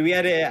 but yeah. Do we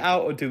edit it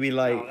out, or do we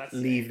that's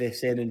leave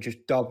this in and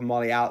just dob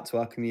Molly out to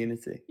our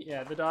community?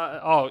 Yeah, the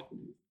dog. Oh,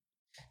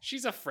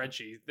 she's a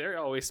Frenchie. They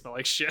always smell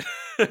like shit.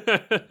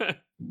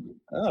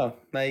 Oh,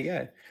 there you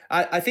go.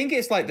 I think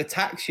it's like the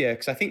tax year,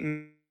 because I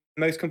think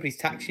most companies'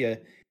 tax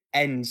year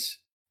ends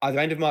either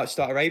end of March,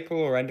 start of April,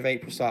 or end of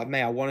April, start of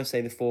May. I want to say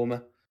the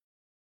former.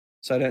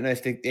 So I don't know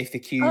if the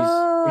queues.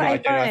 I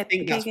don't know. I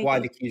think that's why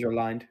the queues are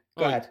aligned.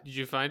 Go ahead. Did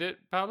you find it,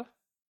 Paula?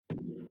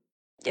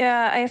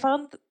 Yeah, I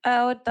found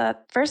out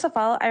that first of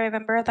all, I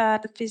remember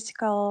that the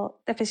fiscal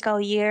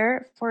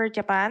year for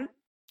Japan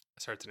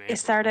Starts in it April.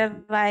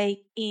 started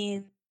like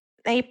in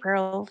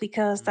April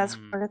because that's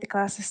where the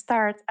classes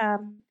start.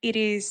 It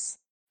is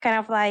kind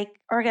of like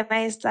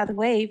organized that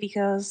way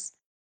because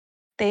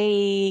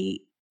they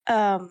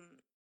for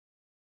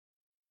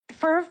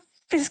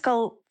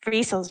fiscal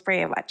reasons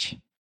pretty much.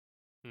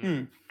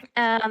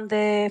 And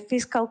the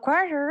fiscal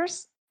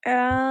quarters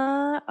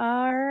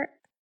are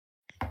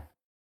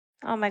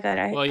Oh my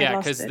god, Well, I yeah,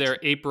 lost because it. they're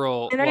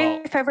April.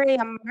 January, February,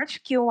 and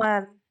March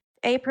Q1.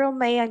 April,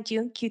 May, and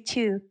June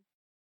Q2.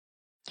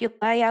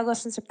 July,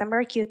 August, and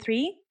September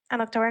Q3.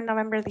 And October,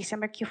 November,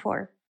 December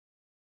Q4.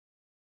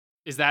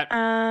 Is that for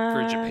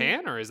Um,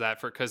 Japan, or is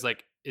that for, because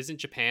like isn't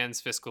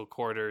Japan's fiscal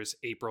quarters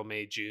April,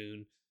 May,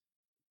 June,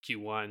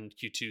 Q1,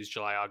 Q2 is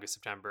July, August,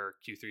 September,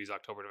 Q3 is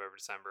October, November,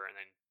 December, and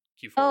then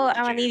Q4 Oh, would be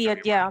I'm an January, idiot.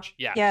 February, Yeah. March.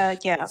 Yeah.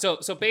 Yeah.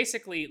 So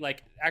basically,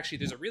 like, actually,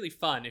 there's a really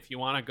fun, if you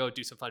want to go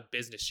do some fun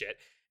business shit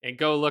and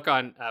go look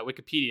on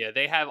Wikipedia.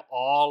 They have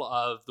all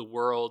of the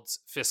world's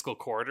fiscal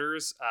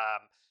quarters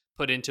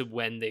put into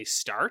when they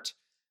start,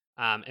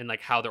 and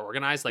like how they're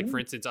organized. Like, for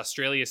instance,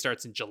 Australia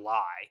starts in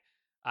July.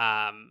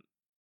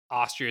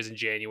 Austria is in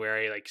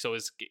January. Like, so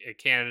is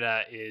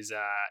Canada is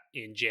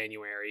in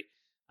January.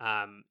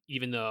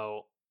 Even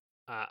though,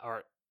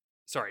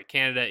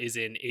 Canada is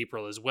in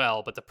April as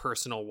well, but the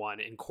personal one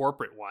and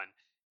corporate one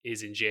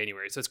is in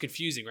January. So it's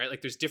confusing, right?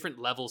 Like, there's different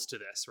levels to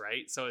this,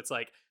 right? So it's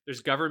like there's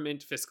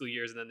government fiscal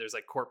years, and then there's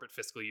like corporate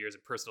fiscal years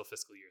and personal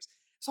fiscal years.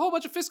 It's a whole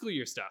bunch of fiscal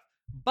year stuff.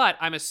 But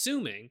I'm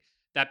assuming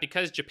that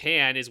because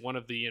Japan is one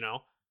of the,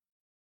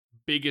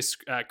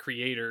 biggest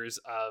creators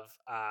of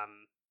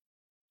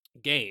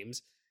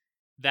games,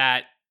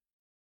 that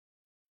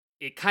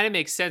it kind of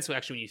makes sense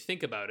actually when you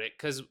think about it,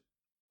 because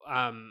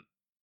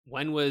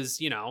when was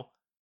the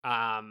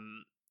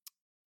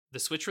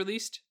Switch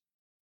released?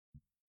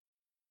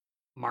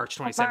 March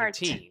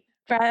 2017.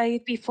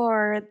 Right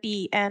before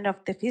the end of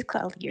the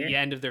fiscal year. The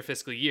end of their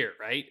fiscal year,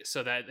 right?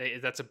 So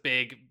that's a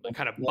big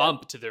kind of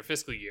bump to their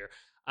fiscal year.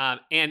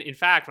 And in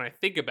fact, when I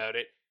think about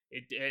it,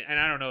 and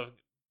I don't know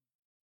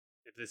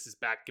if this is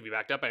can be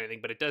backed up by anything,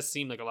 but it does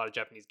seem like a lot of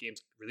Japanese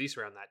games release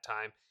around that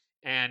time.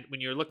 And when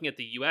you're looking at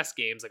the US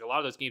games, like a lot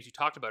of those games you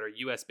talked about are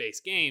US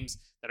based games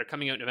that are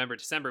coming out in November,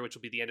 December, which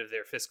will be the end of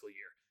their fiscal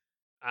year.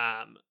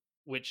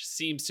 Which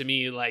seems to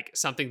me like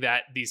something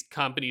that these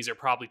companies are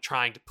probably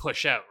trying to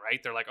push out, right?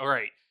 They're like, all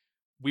right,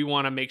 we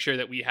want to make sure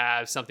that we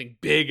have something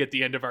big at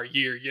the end of our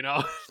year,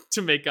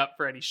 to make up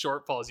for any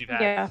shortfalls you've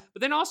had. Yeah.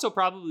 But then also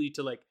probably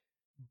to like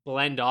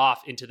blend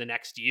off into the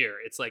next year.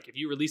 It's like if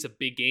you release a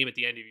big game at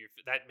the end of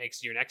that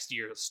makes your next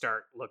year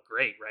start look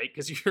great, right?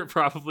 Because you're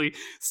probably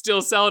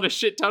still selling a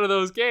shit ton of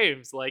those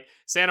games. Like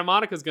Santa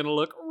Monica's going to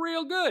look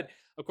real good.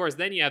 Of course,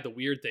 then you have the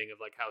weird thing of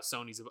like how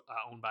Sony's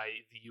owned by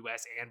the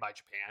US and by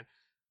Japan.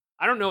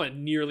 I don't know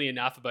nearly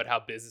enough about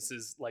how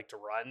businesses like to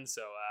run,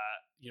 so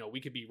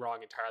we could be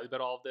wrong entirely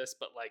about all of this.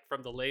 But like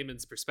from the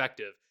layman's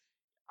perspective,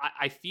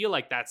 I feel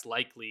like that's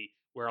likely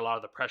where a lot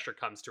of the pressure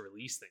comes to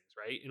release things,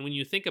 right? And when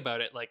you think about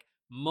it, like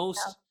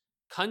most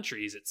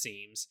countries, it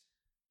seems,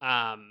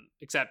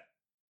 except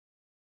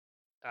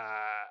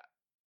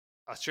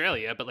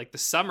Australia, but like the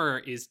summer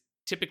is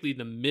typically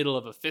the middle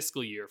of a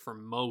fiscal year for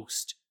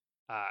most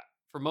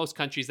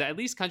countries, that at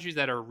least countries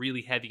that are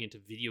really heavy into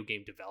video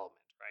game development,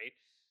 right?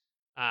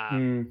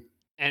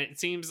 And it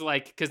seems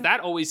like, because that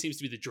always seems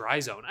to be the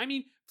dry zone. I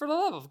mean, for the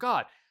love of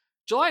God,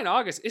 July and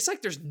August, it's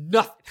like there's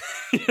nothing,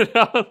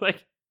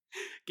 like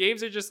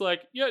games are just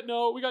like, yeah,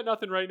 no, we got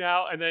nothing right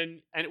now.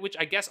 And which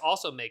I guess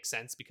also makes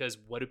sense, because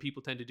what do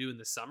people tend to do in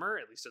the summer,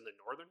 at least in the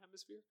Northern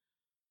Hemisphere?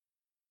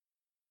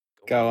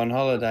 Go on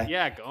holiday.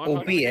 Yeah, go on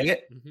holiday.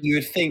 Albeit, you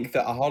would think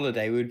that a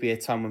holiday would be a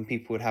time when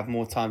people would have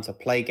more time to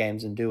play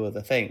games and do other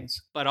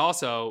things. But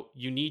also,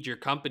 you need your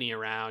company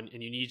around,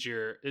 and you need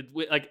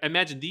like,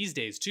 imagine these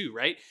days too,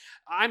 right?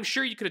 I'm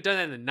sure you could have done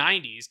that in the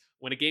 90s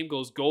when a game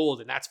goes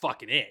gold and that's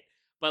fucking it.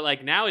 But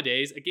like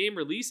nowadays, a game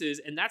releases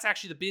and that's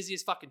actually the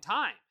busiest fucking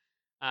time.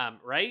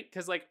 Right?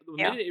 Because like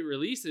the minute it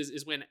releases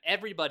is when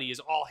everybody is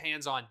all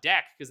hands on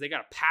deck, because they got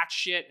to patch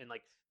shit, and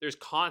like there's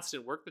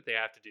constant work that they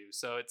have to do.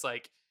 So it's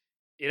like,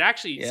 it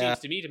actually seems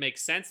to me to make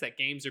sense that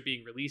games are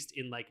being released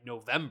in like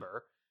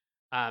November,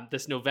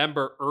 this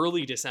November,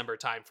 early December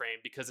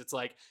timeframe, because it's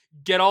like,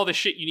 get all the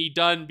shit you need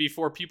done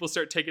before people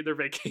start taking their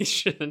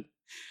vacation,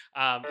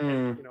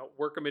 and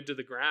work them into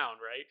the ground,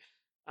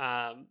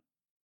 right?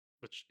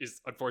 Which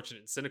is unfortunate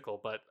and cynical,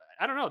 but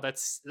I don't know.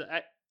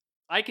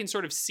 I can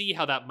sort of see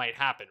how that might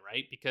happen,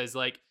 right? Because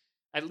like,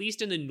 at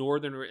least in the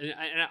northern,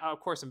 and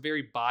of course I'm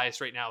very biased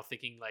right now,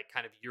 thinking like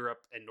kind of Europe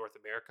and North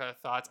America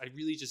thoughts. I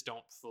really just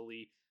don't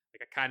fully,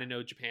 like, I kind of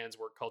know Japan's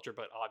work culture,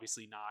 but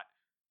obviously not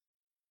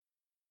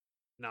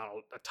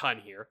a ton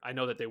here. I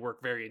know that they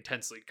work very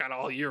intensely kind of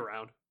all year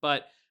round,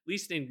 but at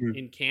least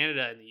in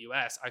Canada and the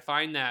US, I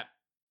find that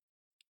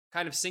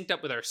kind of synced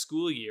up with our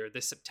school year,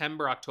 this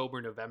September,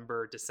 October,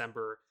 November,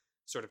 December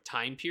sort of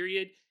time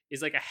period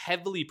is like a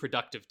heavily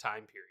productive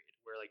time period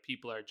where like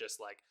people are just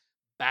like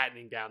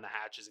battening down the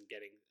hatches and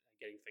getting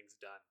things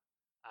done.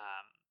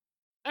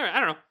 Anyway, I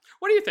don't know.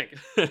 What do you think?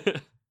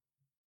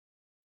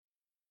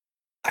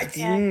 I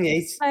think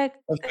it's like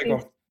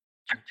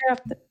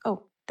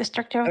the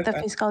structure of the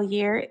fiscal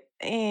year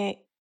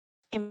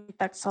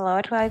impacts a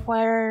lot, like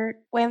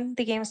when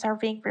the games are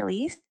being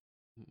released.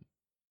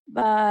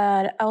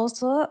 But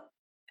also,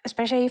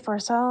 especially for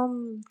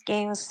some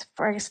games,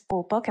 for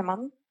example,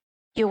 Pokemon,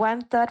 you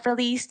want that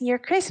released near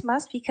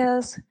Christmas,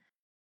 because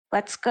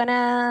what's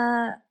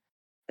gonna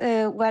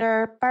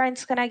whether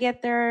parents gonna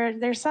get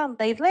their son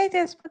the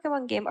latest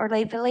Pokemon game or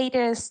like the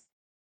latest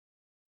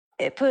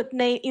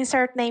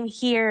insert name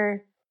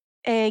here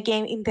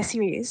game in the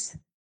series.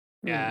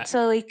 Yeah.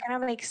 So it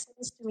kind of makes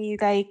sense to me.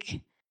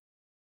 Like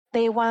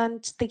they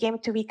want the game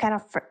to be kind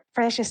of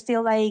fresh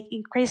still, like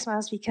in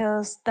Christmas,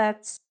 because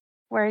that's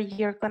where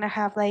you're gonna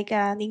have like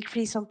an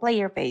increase on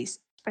player base,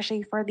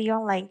 especially for the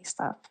online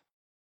stuff.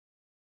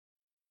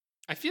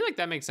 I feel like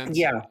that makes sense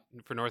Yeah.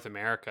 for North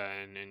America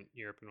and in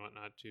Europe and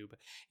whatnot too. But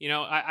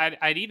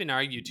I'd even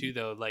argue too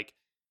though, like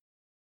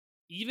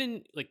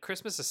even like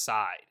Christmas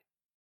aside,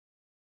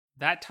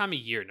 that time of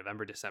year,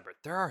 November, December,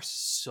 there are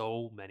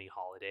so many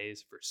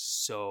holidays for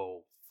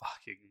so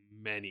fucking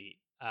many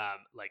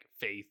like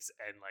faiths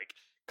and like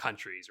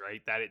countries,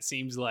 right? That it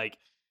seems like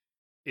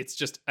it's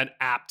just an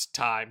apt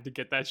time to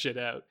get that shit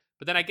out.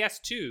 But then I guess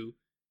too,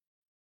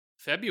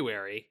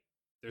 February,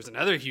 there's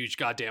another huge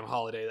goddamn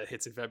holiday that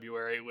hits in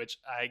February, which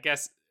I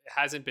guess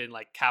hasn't been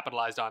like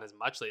capitalized on as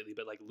much lately,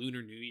 but like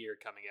Lunar New Year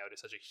coming out is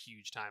such a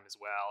huge time as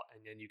well.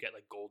 And then you get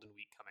like Golden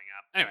Week coming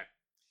up. Anyway.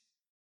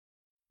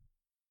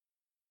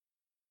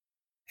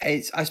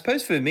 I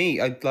suppose for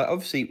me, like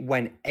obviously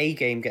when a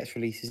game gets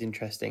released is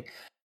interesting.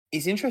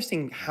 It's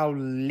interesting how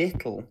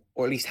little,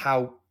 or at least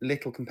how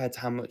little compared to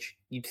how much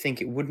you'd think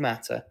it would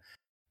matter,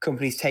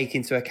 companies take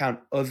into account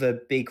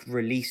other big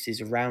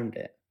releases around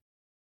it.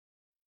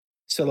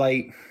 So,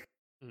 like,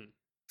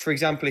 for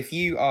example, if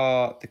you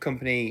are the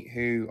company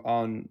who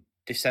on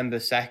December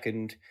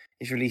 2nd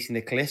is releasing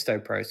the Callisto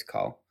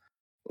Protocol,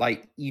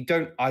 like, you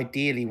don't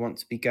ideally want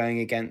to be going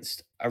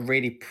against a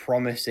really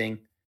promising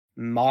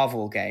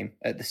Marvel game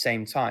at the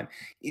same time.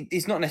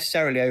 It's not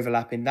necessarily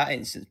overlap in that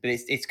instance, but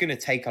it's going to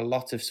take a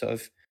lot of sort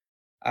of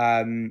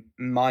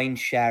mind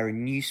share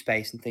and new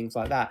space and things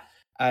like that.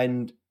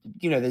 And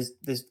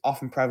there's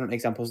often prevalent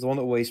examples. The one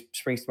that always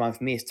springs to mind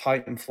for me is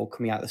Titanfall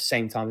coming out at the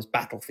same time as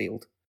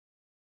Battlefield,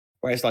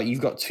 where it's like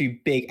you've got two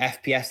big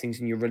FPS things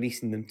and you're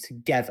releasing them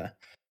together.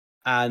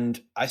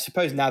 And I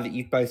suppose now that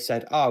you've both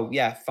said, oh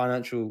yeah,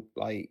 financial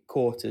like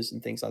quarters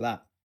and things like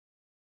that,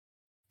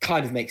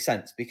 kind of makes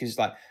sense, because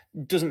like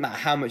it doesn't matter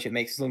how much it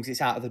makes as long as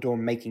it's out of the door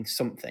and making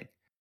something.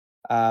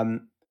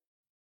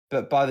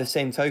 But by the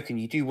same token,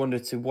 you do wonder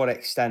to what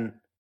extent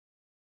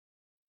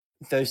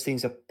those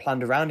things are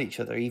planned around each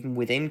other, even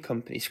within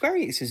companies. Square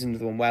Enix is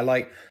another one where,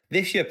 like,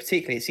 this year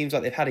particularly, it seems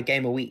like they've had a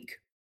game a week.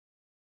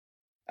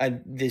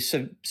 And there's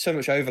so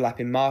much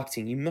overlap in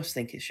marketing, you must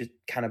think it should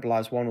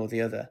cannibalize one or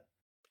the other.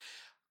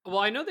 Well,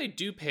 I know they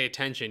do pay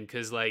attention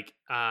because, like,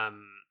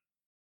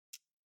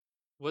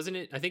 wasn't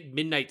it? I think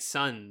Midnight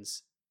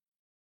Suns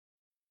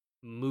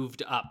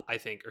moved up, I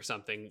think, or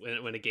something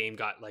when a game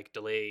got like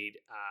delayed.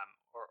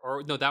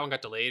 Or no, that one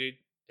got delayed,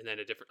 and then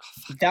a different.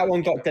 That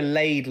one got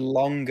delayed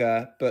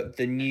longer, but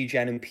the new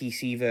gen and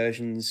PC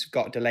versions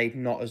got delayed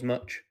not as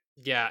much.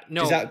 Yeah,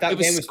 no, that it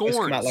was game was supposed to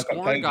Scorn. come out like Scorn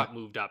October. got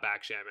moved up.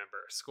 Actually, I remember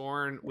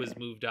Scorn was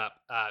moved up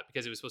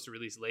because it was supposed to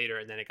release later,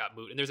 and then it got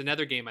moved. And there's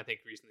another game I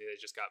think recently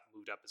that just got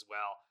moved up as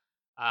well.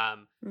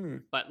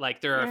 But like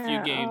there are a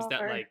few games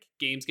that like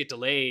games get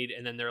delayed,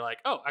 and then they're like,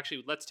 oh,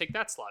 actually, let's take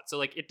that slot. So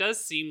like it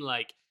does seem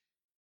like,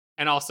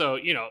 and also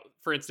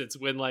for instance,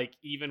 when like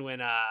even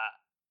when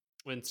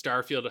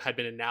Starfield had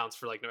been announced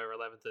for like November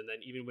 11th, and then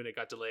even when it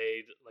got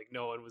delayed, like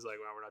no one was like,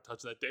 well, we're not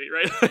touching that date,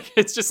 right? Like,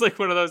 it's just like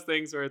one of those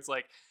things where it's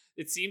like,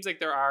 it seems like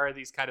there are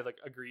these kind of like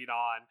agreed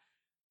on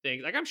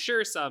things. Like I'm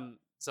sure some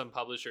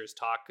publishers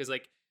talk, because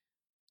like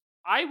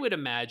I would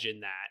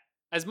imagine that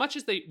as much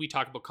as we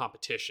talk about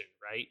competition,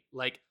 right?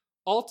 Like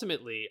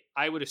ultimately,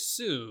 I would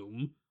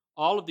assume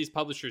all of these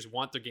publishers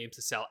want their games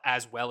to sell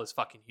as well as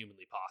fucking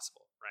humanly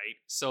possible, right?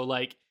 So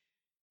like,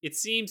 it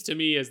seems to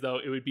me as though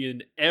it would be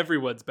in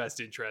everyone's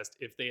best interest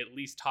if they at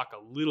least talk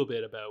a little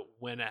bit about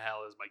when the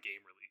hell is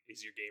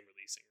your game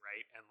releasing,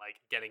 right? And like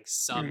getting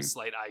some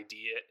slight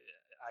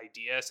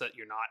idea so that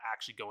you're not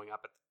actually going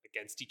up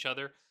against each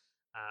other.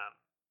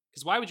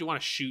 Because why would you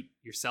want to shoot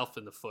yourself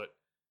in the foot,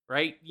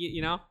 right?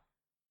 You know?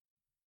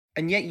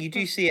 And yet you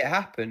do see it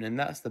happen, and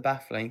that's the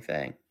baffling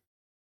thing.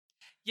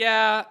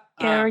 Yeah.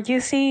 Or you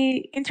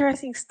see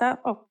interesting stuff.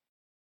 Oh.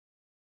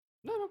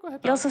 No, go ahead.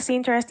 You also see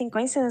interesting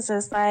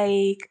coincidences,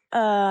 like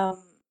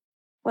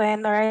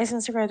when Horizon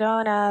Zero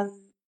Dawn and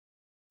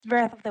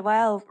Breath of the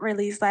Wild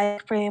released,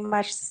 like pretty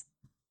much,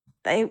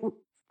 I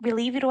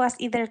believe it was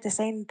either the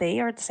same day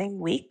or the same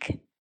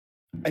week.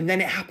 And then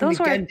it happened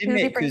again, didn't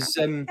it? Because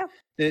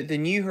the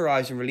New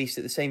Horizon released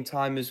at the same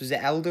time as, was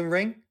it Elden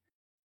Ring?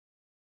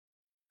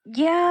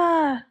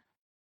 Yeah.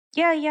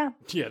 Yeah,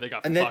 they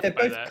got and they're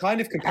both kind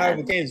of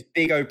comparable games,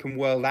 big open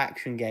world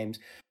action games.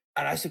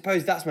 And I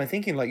suppose that's my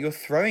thinking, like you're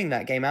throwing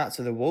that game out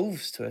to the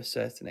wolves to a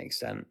certain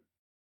extent.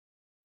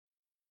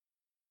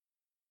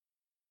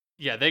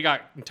 Yeah, they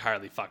got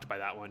entirely fucked by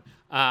that one.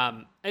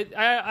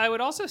 I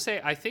would also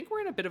say I think we're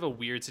in a bit of a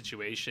weird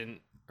situation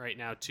right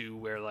now too,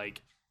 where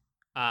like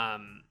the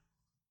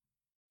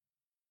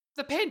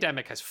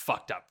pandemic has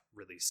fucked up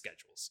release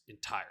schedules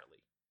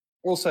entirely.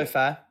 Also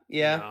fair,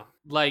 yeah.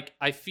 Like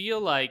I feel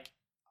like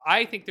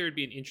I think there would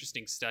be an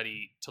interesting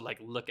study to like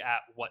look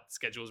at what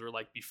schedules were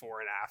like before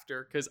and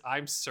after, because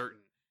I'm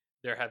certain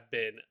there have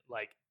been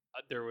like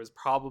there was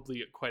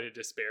probably quite a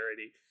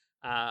disparity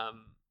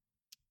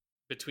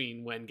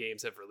between when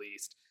games have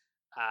released.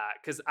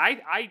 Because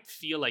I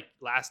feel like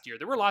last year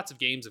there were lots of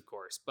games, of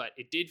course, but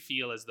it did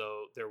feel as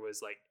though there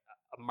was like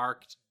a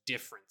marked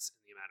difference in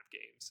the amount of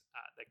games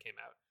that came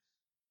out.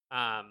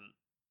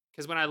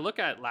 Because when I look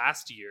at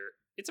last year,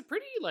 it's a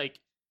pretty like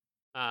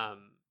a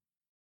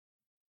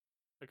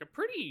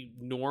pretty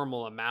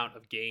normal amount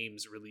of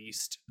games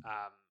released.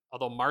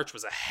 Although March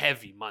was a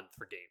heavy month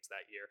for games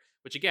that year,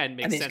 which again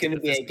makes sense. And it's going to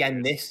be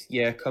again this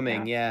year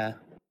coming, yeah.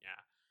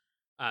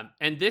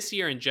 And this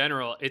year in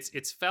general,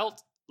 it's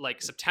felt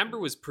like September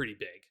was pretty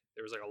big.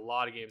 There was like a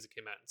lot of games that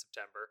came out in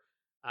September.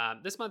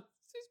 This month,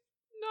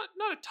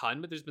 not a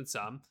ton, but there's been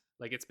some.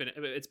 Like it's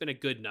been a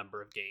good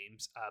number of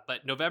games.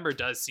 But November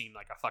does seem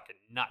like a fucking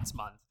nuts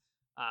month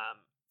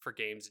for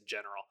games in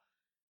general,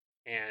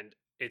 and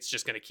it's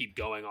just going to keep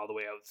going all the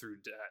way out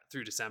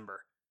through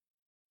December.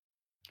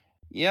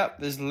 Yep,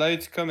 there's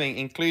loads coming,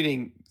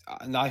 including,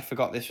 and I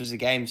forgot this was a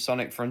game,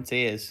 Sonic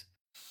Frontiers.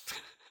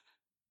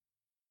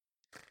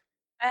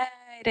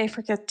 I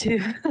forget too.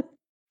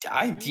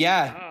 Kind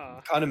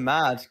of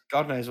mad.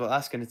 God knows what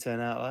that's going to turn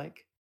out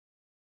like.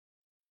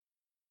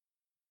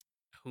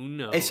 Who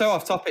knows? It's so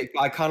off topic,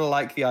 but I kind of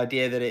like the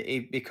idea that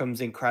it becomes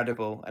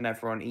incredible and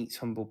everyone eats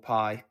humble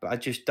pie, but I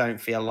just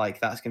don't feel like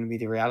that's going to be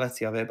the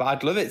reality of it. But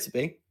I'd love it to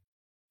be.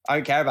 I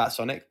don't care about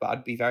Sonic, but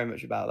I'd be very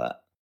much about that.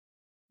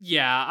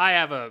 Yeah, I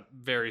have a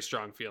very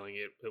strong feeling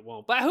it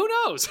won't, but who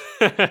knows?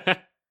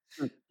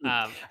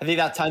 I think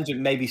that tangent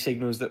maybe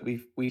signals that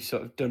we've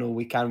sort of done all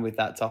we can with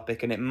that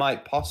topic, and it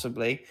might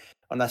possibly,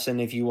 unless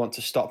any of you want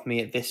to stop me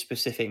at this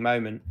specific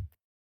moment,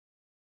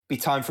 be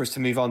time for us to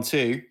move on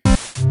to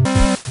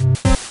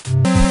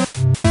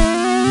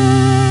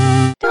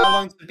how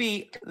long to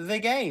beat the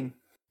game.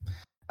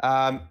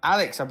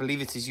 Alex, I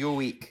believe it is your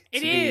week.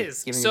 It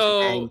is.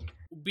 So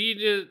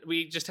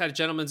we just had a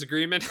gentleman's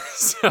agreement.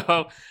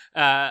 So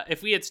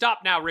if we had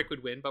stopped now, Rick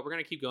would win, but we're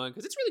going to keep going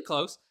because it's really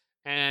close.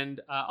 And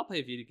I'll play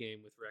a video game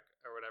with Rick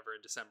or whatever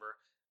in December.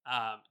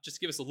 Just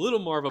to give us a little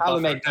more of a buffer. I'll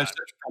make no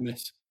such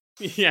promise.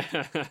 Yeah.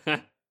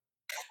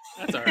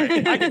 That's all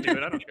right. I can do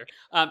it. I don't care.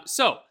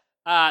 So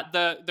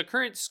the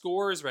current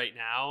scores right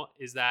now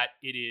is that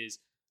it is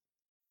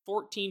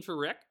 14 for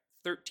Rick,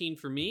 13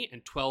 for me,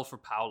 and 12 for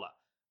Paula,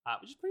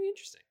 which is pretty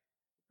interesting.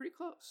 Pretty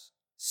close.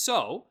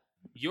 So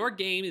your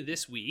game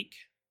this week.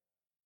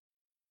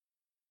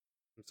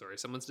 I'm sorry,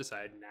 someone's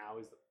decided now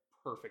is the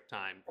perfect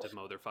time to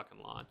mow their fucking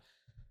lawn.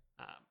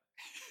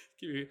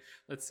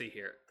 Let's see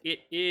here. It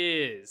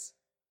is.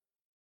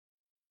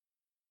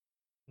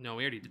 No,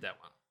 we already did that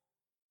one.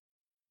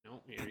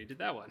 No, we already did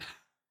that one.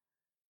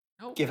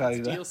 No, Give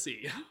over.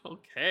 DLC.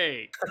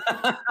 Okay.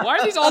 Why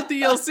are these all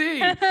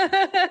DLC?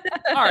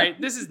 All right,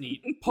 this is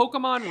neat.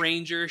 Pokemon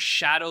Ranger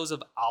Shadows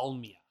of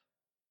Almia.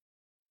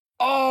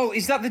 Oh,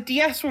 is that the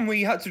DS one where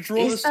you had to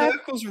draw the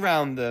circles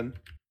around them?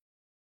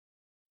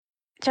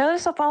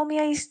 Shadows of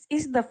Almia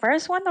is the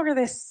first one or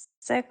the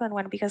second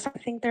one? Because I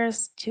think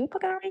there's 2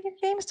 Pokemon Ranger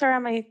games, or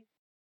am I?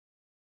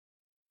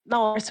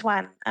 No, there's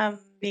one. I'm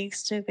being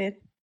stupid.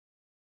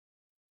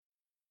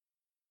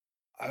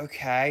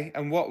 Okay,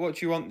 and what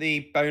do you want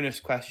the bonus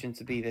question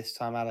to be this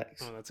time,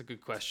 Alex? Oh, that's a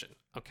good question.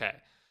 Okay.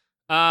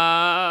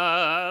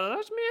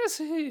 Let me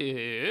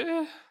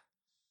see.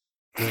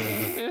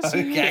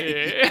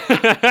 Okay.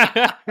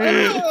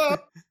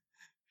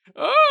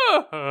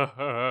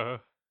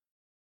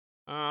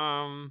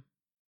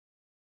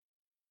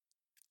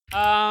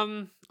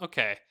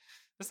 Okay.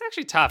 That's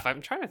actually tough.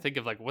 I'm trying to think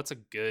of like what's a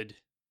good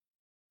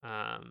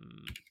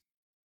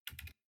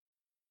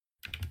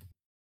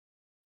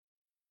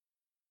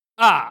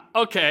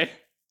okay.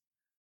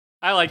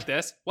 I like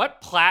this.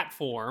 What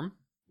platform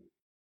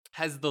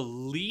has the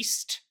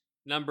least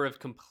number of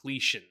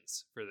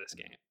completions for this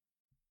game?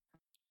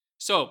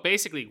 So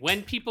basically,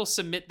 when people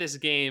submit this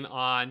game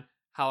on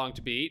How Long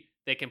to Beat,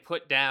 they can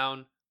put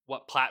down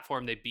what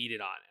platform they beat it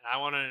on. And I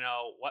want to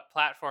know what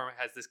platform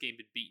has this game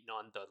been beaten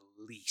on the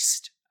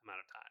least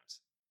amount of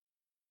times.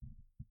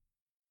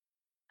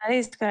 That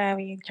is going to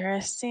be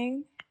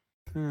interesting.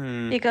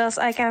 Because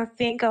I can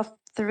think of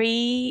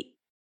 3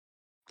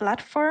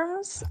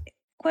 platforms,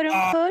 quote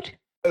unquote.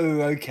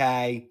 Oh,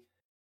 okay.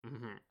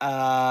 Mm-hmm.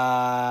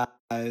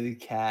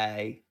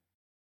 Okay.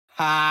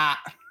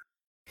 Ha!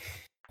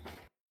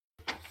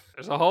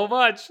 There's a whole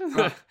bunch.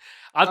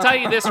 I'll tell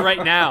you this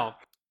right now,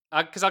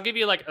 because I'll give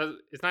you like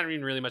it's not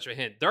even really much of a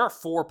hint. There are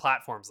 4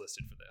 platforms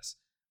listed for this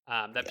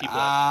that people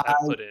have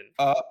put in.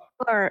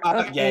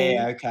 Okay.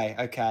 Yeah.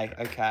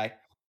 Okay.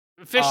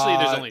 Officially,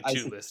 there's only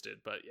 2 listed,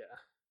 but yeah.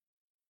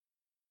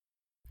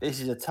 This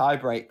is a tie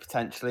break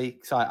potentially.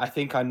 So I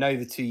think I know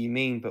the 2 you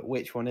mean, but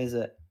which one is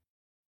it?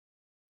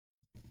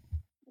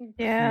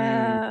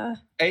 Yeah.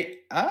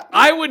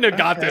 I wouldn't have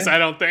got this, I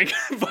don't think,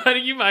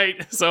 but you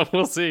might. So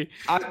we'll see.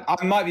 I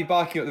might be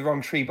barking up the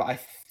wrong tree, but I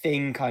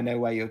think I know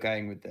where you're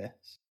going with this.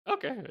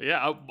 Okay.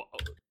 Yeah.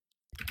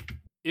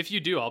 If you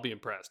do, I'll be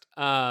impressed.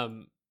 Because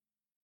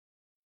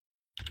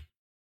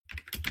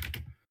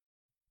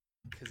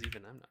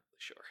even I'm not really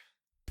sure.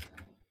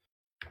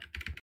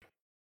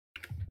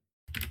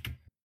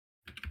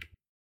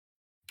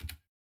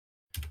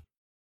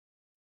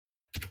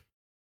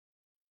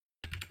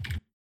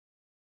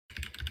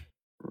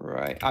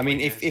 Right. I mean,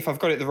 if I've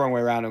got it the wrong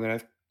way around,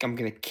 I'm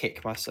gonna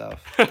kick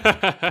myself.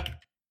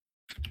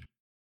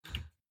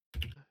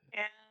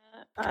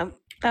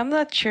 I'm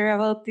not sure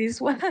about this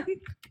one.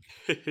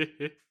 That's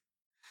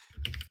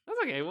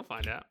okay. We'll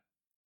find out.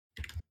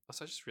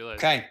 Also, I just realized.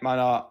 Okay, mine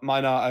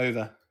are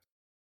over.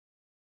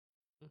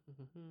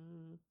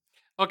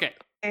 Okay,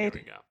 here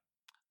we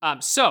go.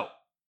 So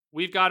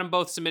we've got them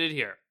both submitted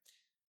here.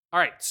 All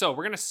right, so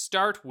we're gonna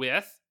start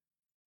with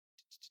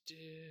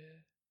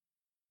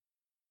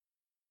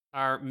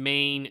our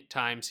main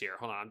times here.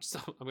 Hold on,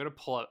 I'm gonna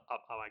pull it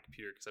up on my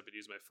computer because I've been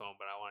using my phone,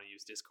 but I want to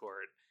use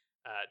Discord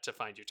to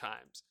find your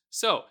times.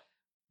 So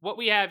what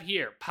we have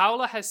here,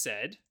 Paula has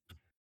said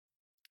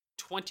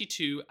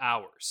 22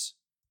 hours,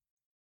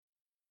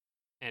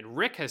 and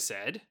Rick has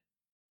said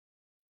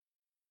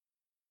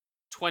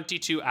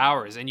 22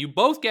 hours, and you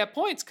both get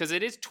points because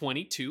it is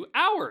 22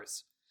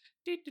 hours.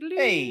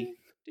 Hey.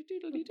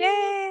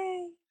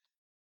 Yay!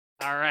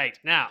 All right,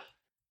 now,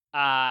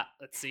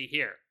 let's see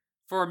here.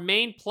 For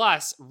main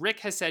plus,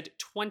 Rick has said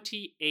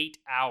 28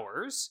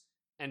 hours,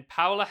 and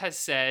Paula has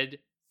said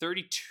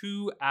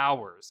 32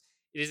 hours.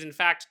 It is, in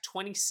fact,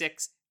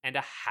 26 and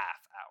a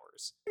half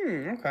hours.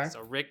 Okay.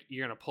 So, Rick,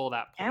 you're going to pull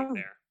that point Ow.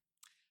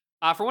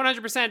 there. For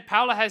 100%,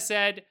 Paula has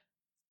said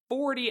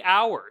 40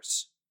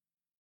 hours,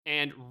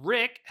 and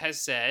Rick has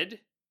said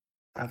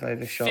I've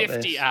overshot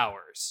 50 this.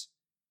 hours.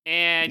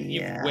 And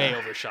Yeah. you've way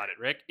overshot it,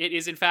 Rick. It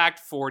is, in fact,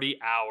 40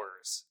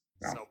 hours.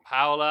 Oh. So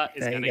Paula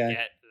is There going you to go.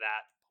 get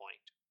that point.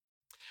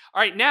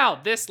 All right, now,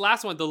 this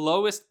last one, the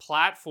lowest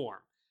platform.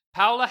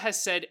 Paula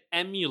has said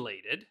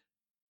emulated.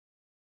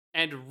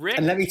 And Rick...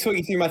 And let me talk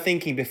you through my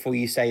thinking before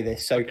you say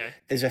this. So Okay.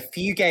 there's a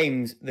few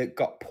games that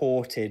got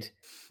ported,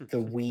 the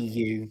Wii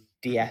U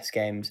DS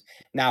games.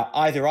 Now,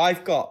 either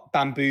I've got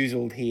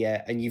bamboozled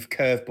here and you've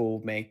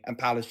curveballed me and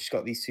Paula's just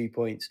got these 2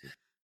 points,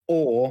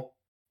 or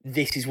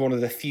this is one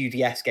of the few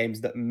DS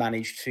games that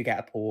managed to get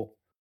a port.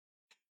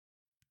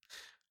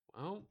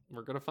 Well,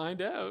 we're going to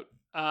find out.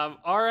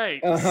 All right,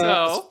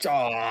 so...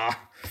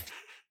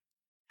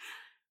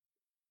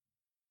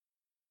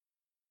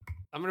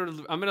 I'm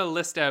gonna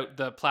list out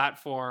the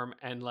platform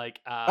and like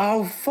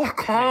Oh,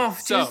 fuck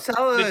off. So Just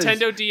tell us.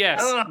 Nintendo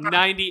DS Ugh.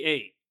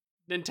 98,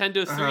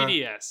 Nintendo Uh-huh.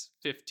 3DS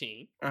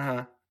 15,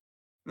 Uh-huh.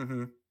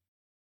 Mm-hmm.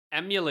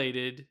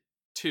 emulated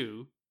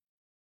 2,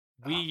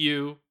 Wii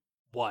U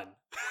 1.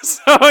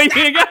 So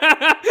you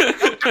got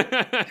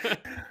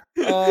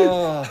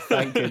Oh,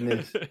 thank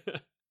goodness.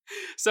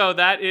 So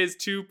that is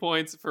 2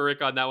 points for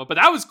Rick on that one. But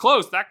that was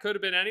close. That could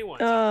have been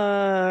anyone.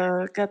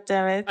 Oh, god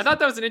damn it. I thought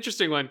that was an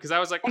interesting one because I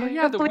was like, oh I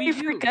yeah, the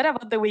completely Wii U. forgot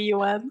about the Wii U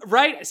one.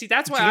 Right. See,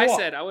 that's why Do you I know what?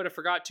 said I would have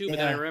forgot too, but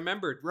then I Yeah.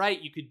 remembered, right,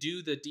 you could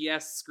do the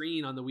DS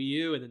screen on the Wii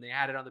U and then they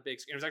had it on the big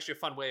screen. It was actually a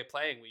fun way of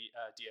playing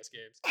DS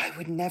games. I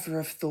would never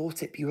have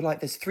thought it. But you were like,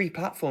 there's 3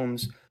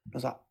 platforms. I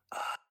was like, Oh,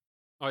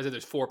 I said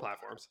there's 4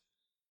 platforms.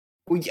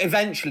 well,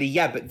 eventually,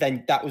 yeah, but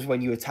then that was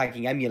when you were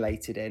tagging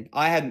emulated in.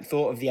 I hadn't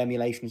thought of the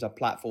emulation as a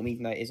platform,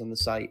 even though it is on the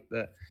site.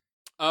 But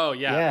Oh,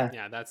 yeah.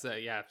 Yeah. That's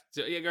yeah.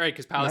 So, yeah, right,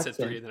 because Palace said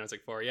That's 3 it. and then I was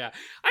like 4, yeah.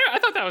 I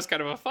thought that was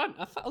kind of a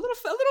little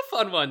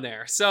fun one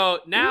there. So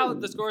now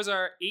the Ooh. scores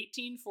are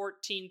 18,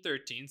 14,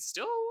 13.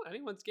 Still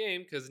anyone's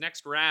game because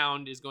next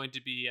round is going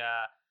to be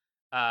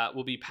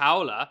will be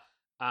Paula.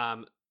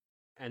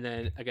 And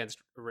then against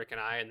Rick and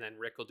I, and then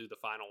Rick will do the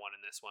final one in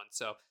this one.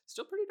 So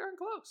still pretty darn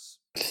close.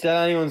 still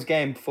anyone's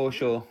game for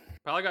sure.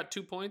 Probably got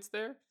 2 points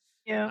there.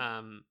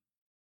 Yeah.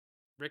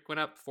 Rick went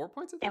up 4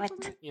 points, I think. Damn or it.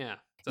 something? Yeah.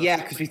 So Yeah,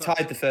 still because we pretty close.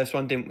 tied the first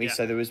one, didn't we? Yeah.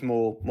 So there was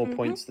more Mhm.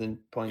 points than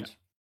points.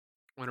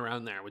 Went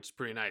around there, which is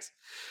pretty nice.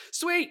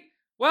 Sweet.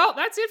 Well,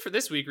 that's it for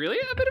this week. Really,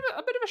 a bit of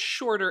a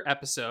shorter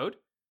episode.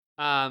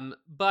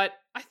 But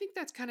I think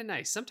that's kind of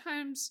nice.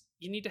 Sometimes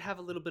you need to have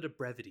a little bit of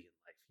brevity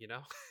in life, you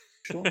know.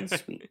 Short and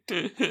sweet.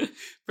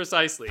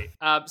 Precisely.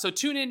 So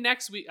tune in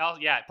next week. Oh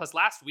yeah. Plus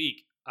last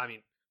week, I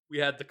mean, we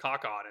had the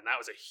cock on, and that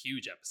was a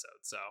huge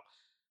episode. So,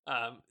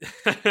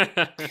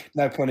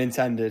 No pun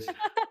intended.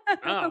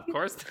 oh, of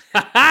course.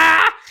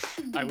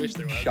 I wish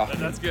there was. But Shocking.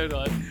 that's a good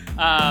one.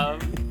 Uh,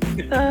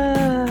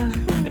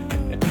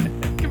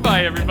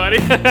 Goodbye, everybody.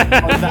 On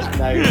that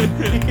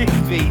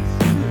note, peace.